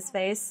grin on his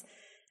face,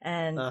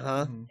 and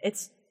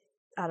it's,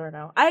 I don't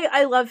know.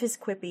 I love his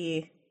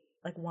quippy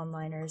like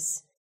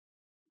one-liners.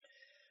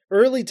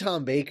 Early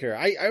Tom Baker,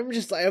 I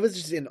was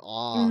just in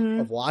awe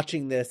of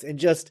watching this, and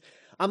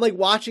I'm like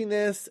watching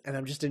this, and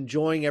I'm just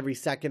enjoying every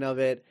second of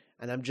it,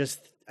 and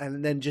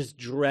then just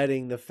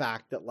dreading the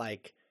fact that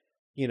like,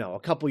 you know, a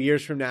couple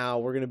years from now,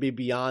 we're going to be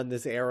beyond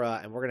this era,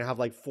 and we're going to have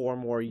like 4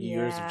 more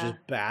years of just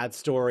bad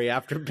story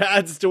after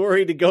bad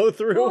story to go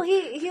through. Well,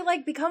 he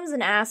like becomes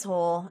an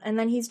asshole, and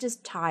then he's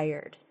just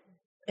tired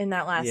in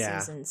that last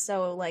season.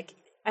 So like,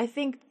 I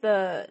think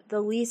the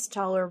least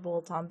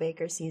tolerable Tom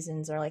Baker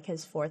seasons are like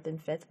his 4th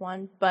and 5th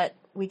one, but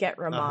we get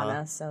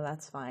Romana, so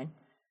that's fine.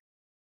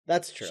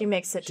 That's true. She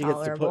makes it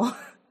tolerable.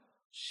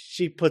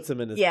 She puts him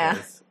in his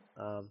place,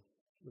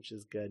 which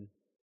is good.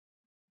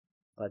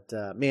 But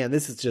man,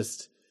 this is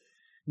just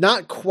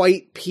not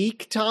quite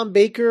peak Tom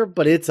Baker,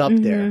 but it's up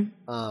there.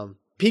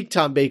 Peak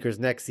Tom Baker's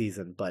next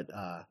season, but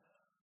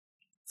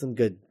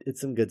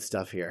it's some good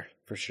stuff here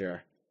for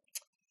sure.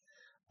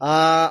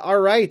 All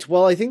right.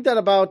 Well, I think that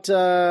about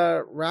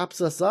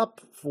wraps us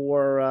up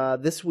for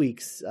this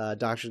week's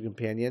Doctor's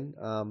Companion.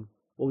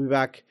 We'll be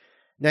back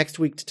next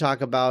week to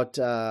talk about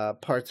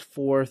parts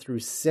 4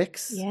 through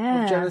 6 of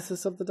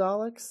Genesis of the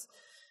Daleks.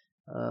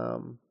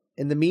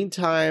 In the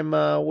meantime,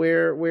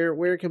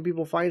 where can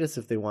people find us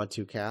if they want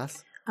to,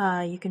 Cass?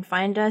 You can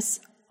find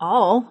us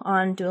all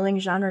on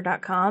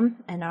duelinggenre.com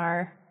and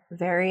our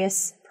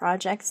various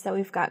projects that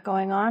we've got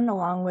going on,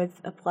 along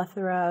with a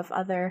plethora of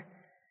other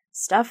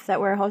stuff that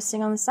we're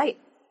hosting on the site,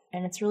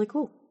 and it's really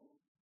cool.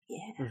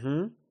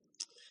 Yeah.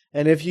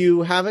 And if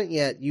you haven't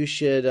yet, you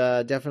should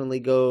definitely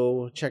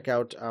go check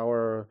out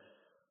our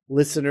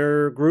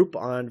listener group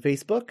on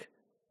Facebook.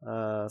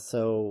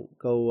 So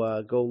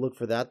go look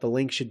for that. The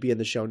link should be in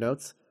the show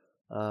notes.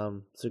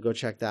 So go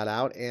check that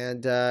out.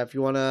 And if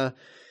you want to,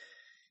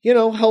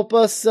 help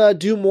us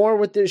do more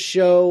with this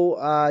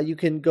show, you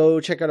can go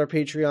check out our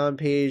Patreon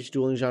page,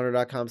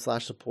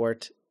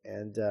 duelinggenre.com/support,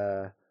 and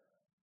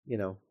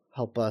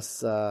help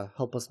us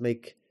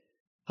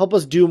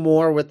do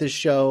more with this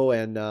show,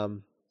 and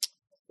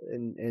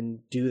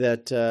do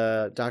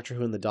that Doctor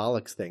Who and the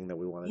Daleks thing that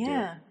we want to do.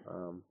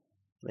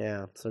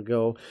 Yeah, so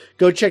go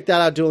check that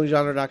out,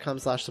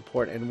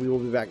 duelinggenre.com/support, and we will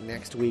be back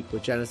next week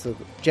with Genesis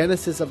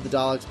of the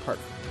Daleks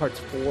parts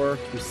 4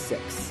 through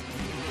 6.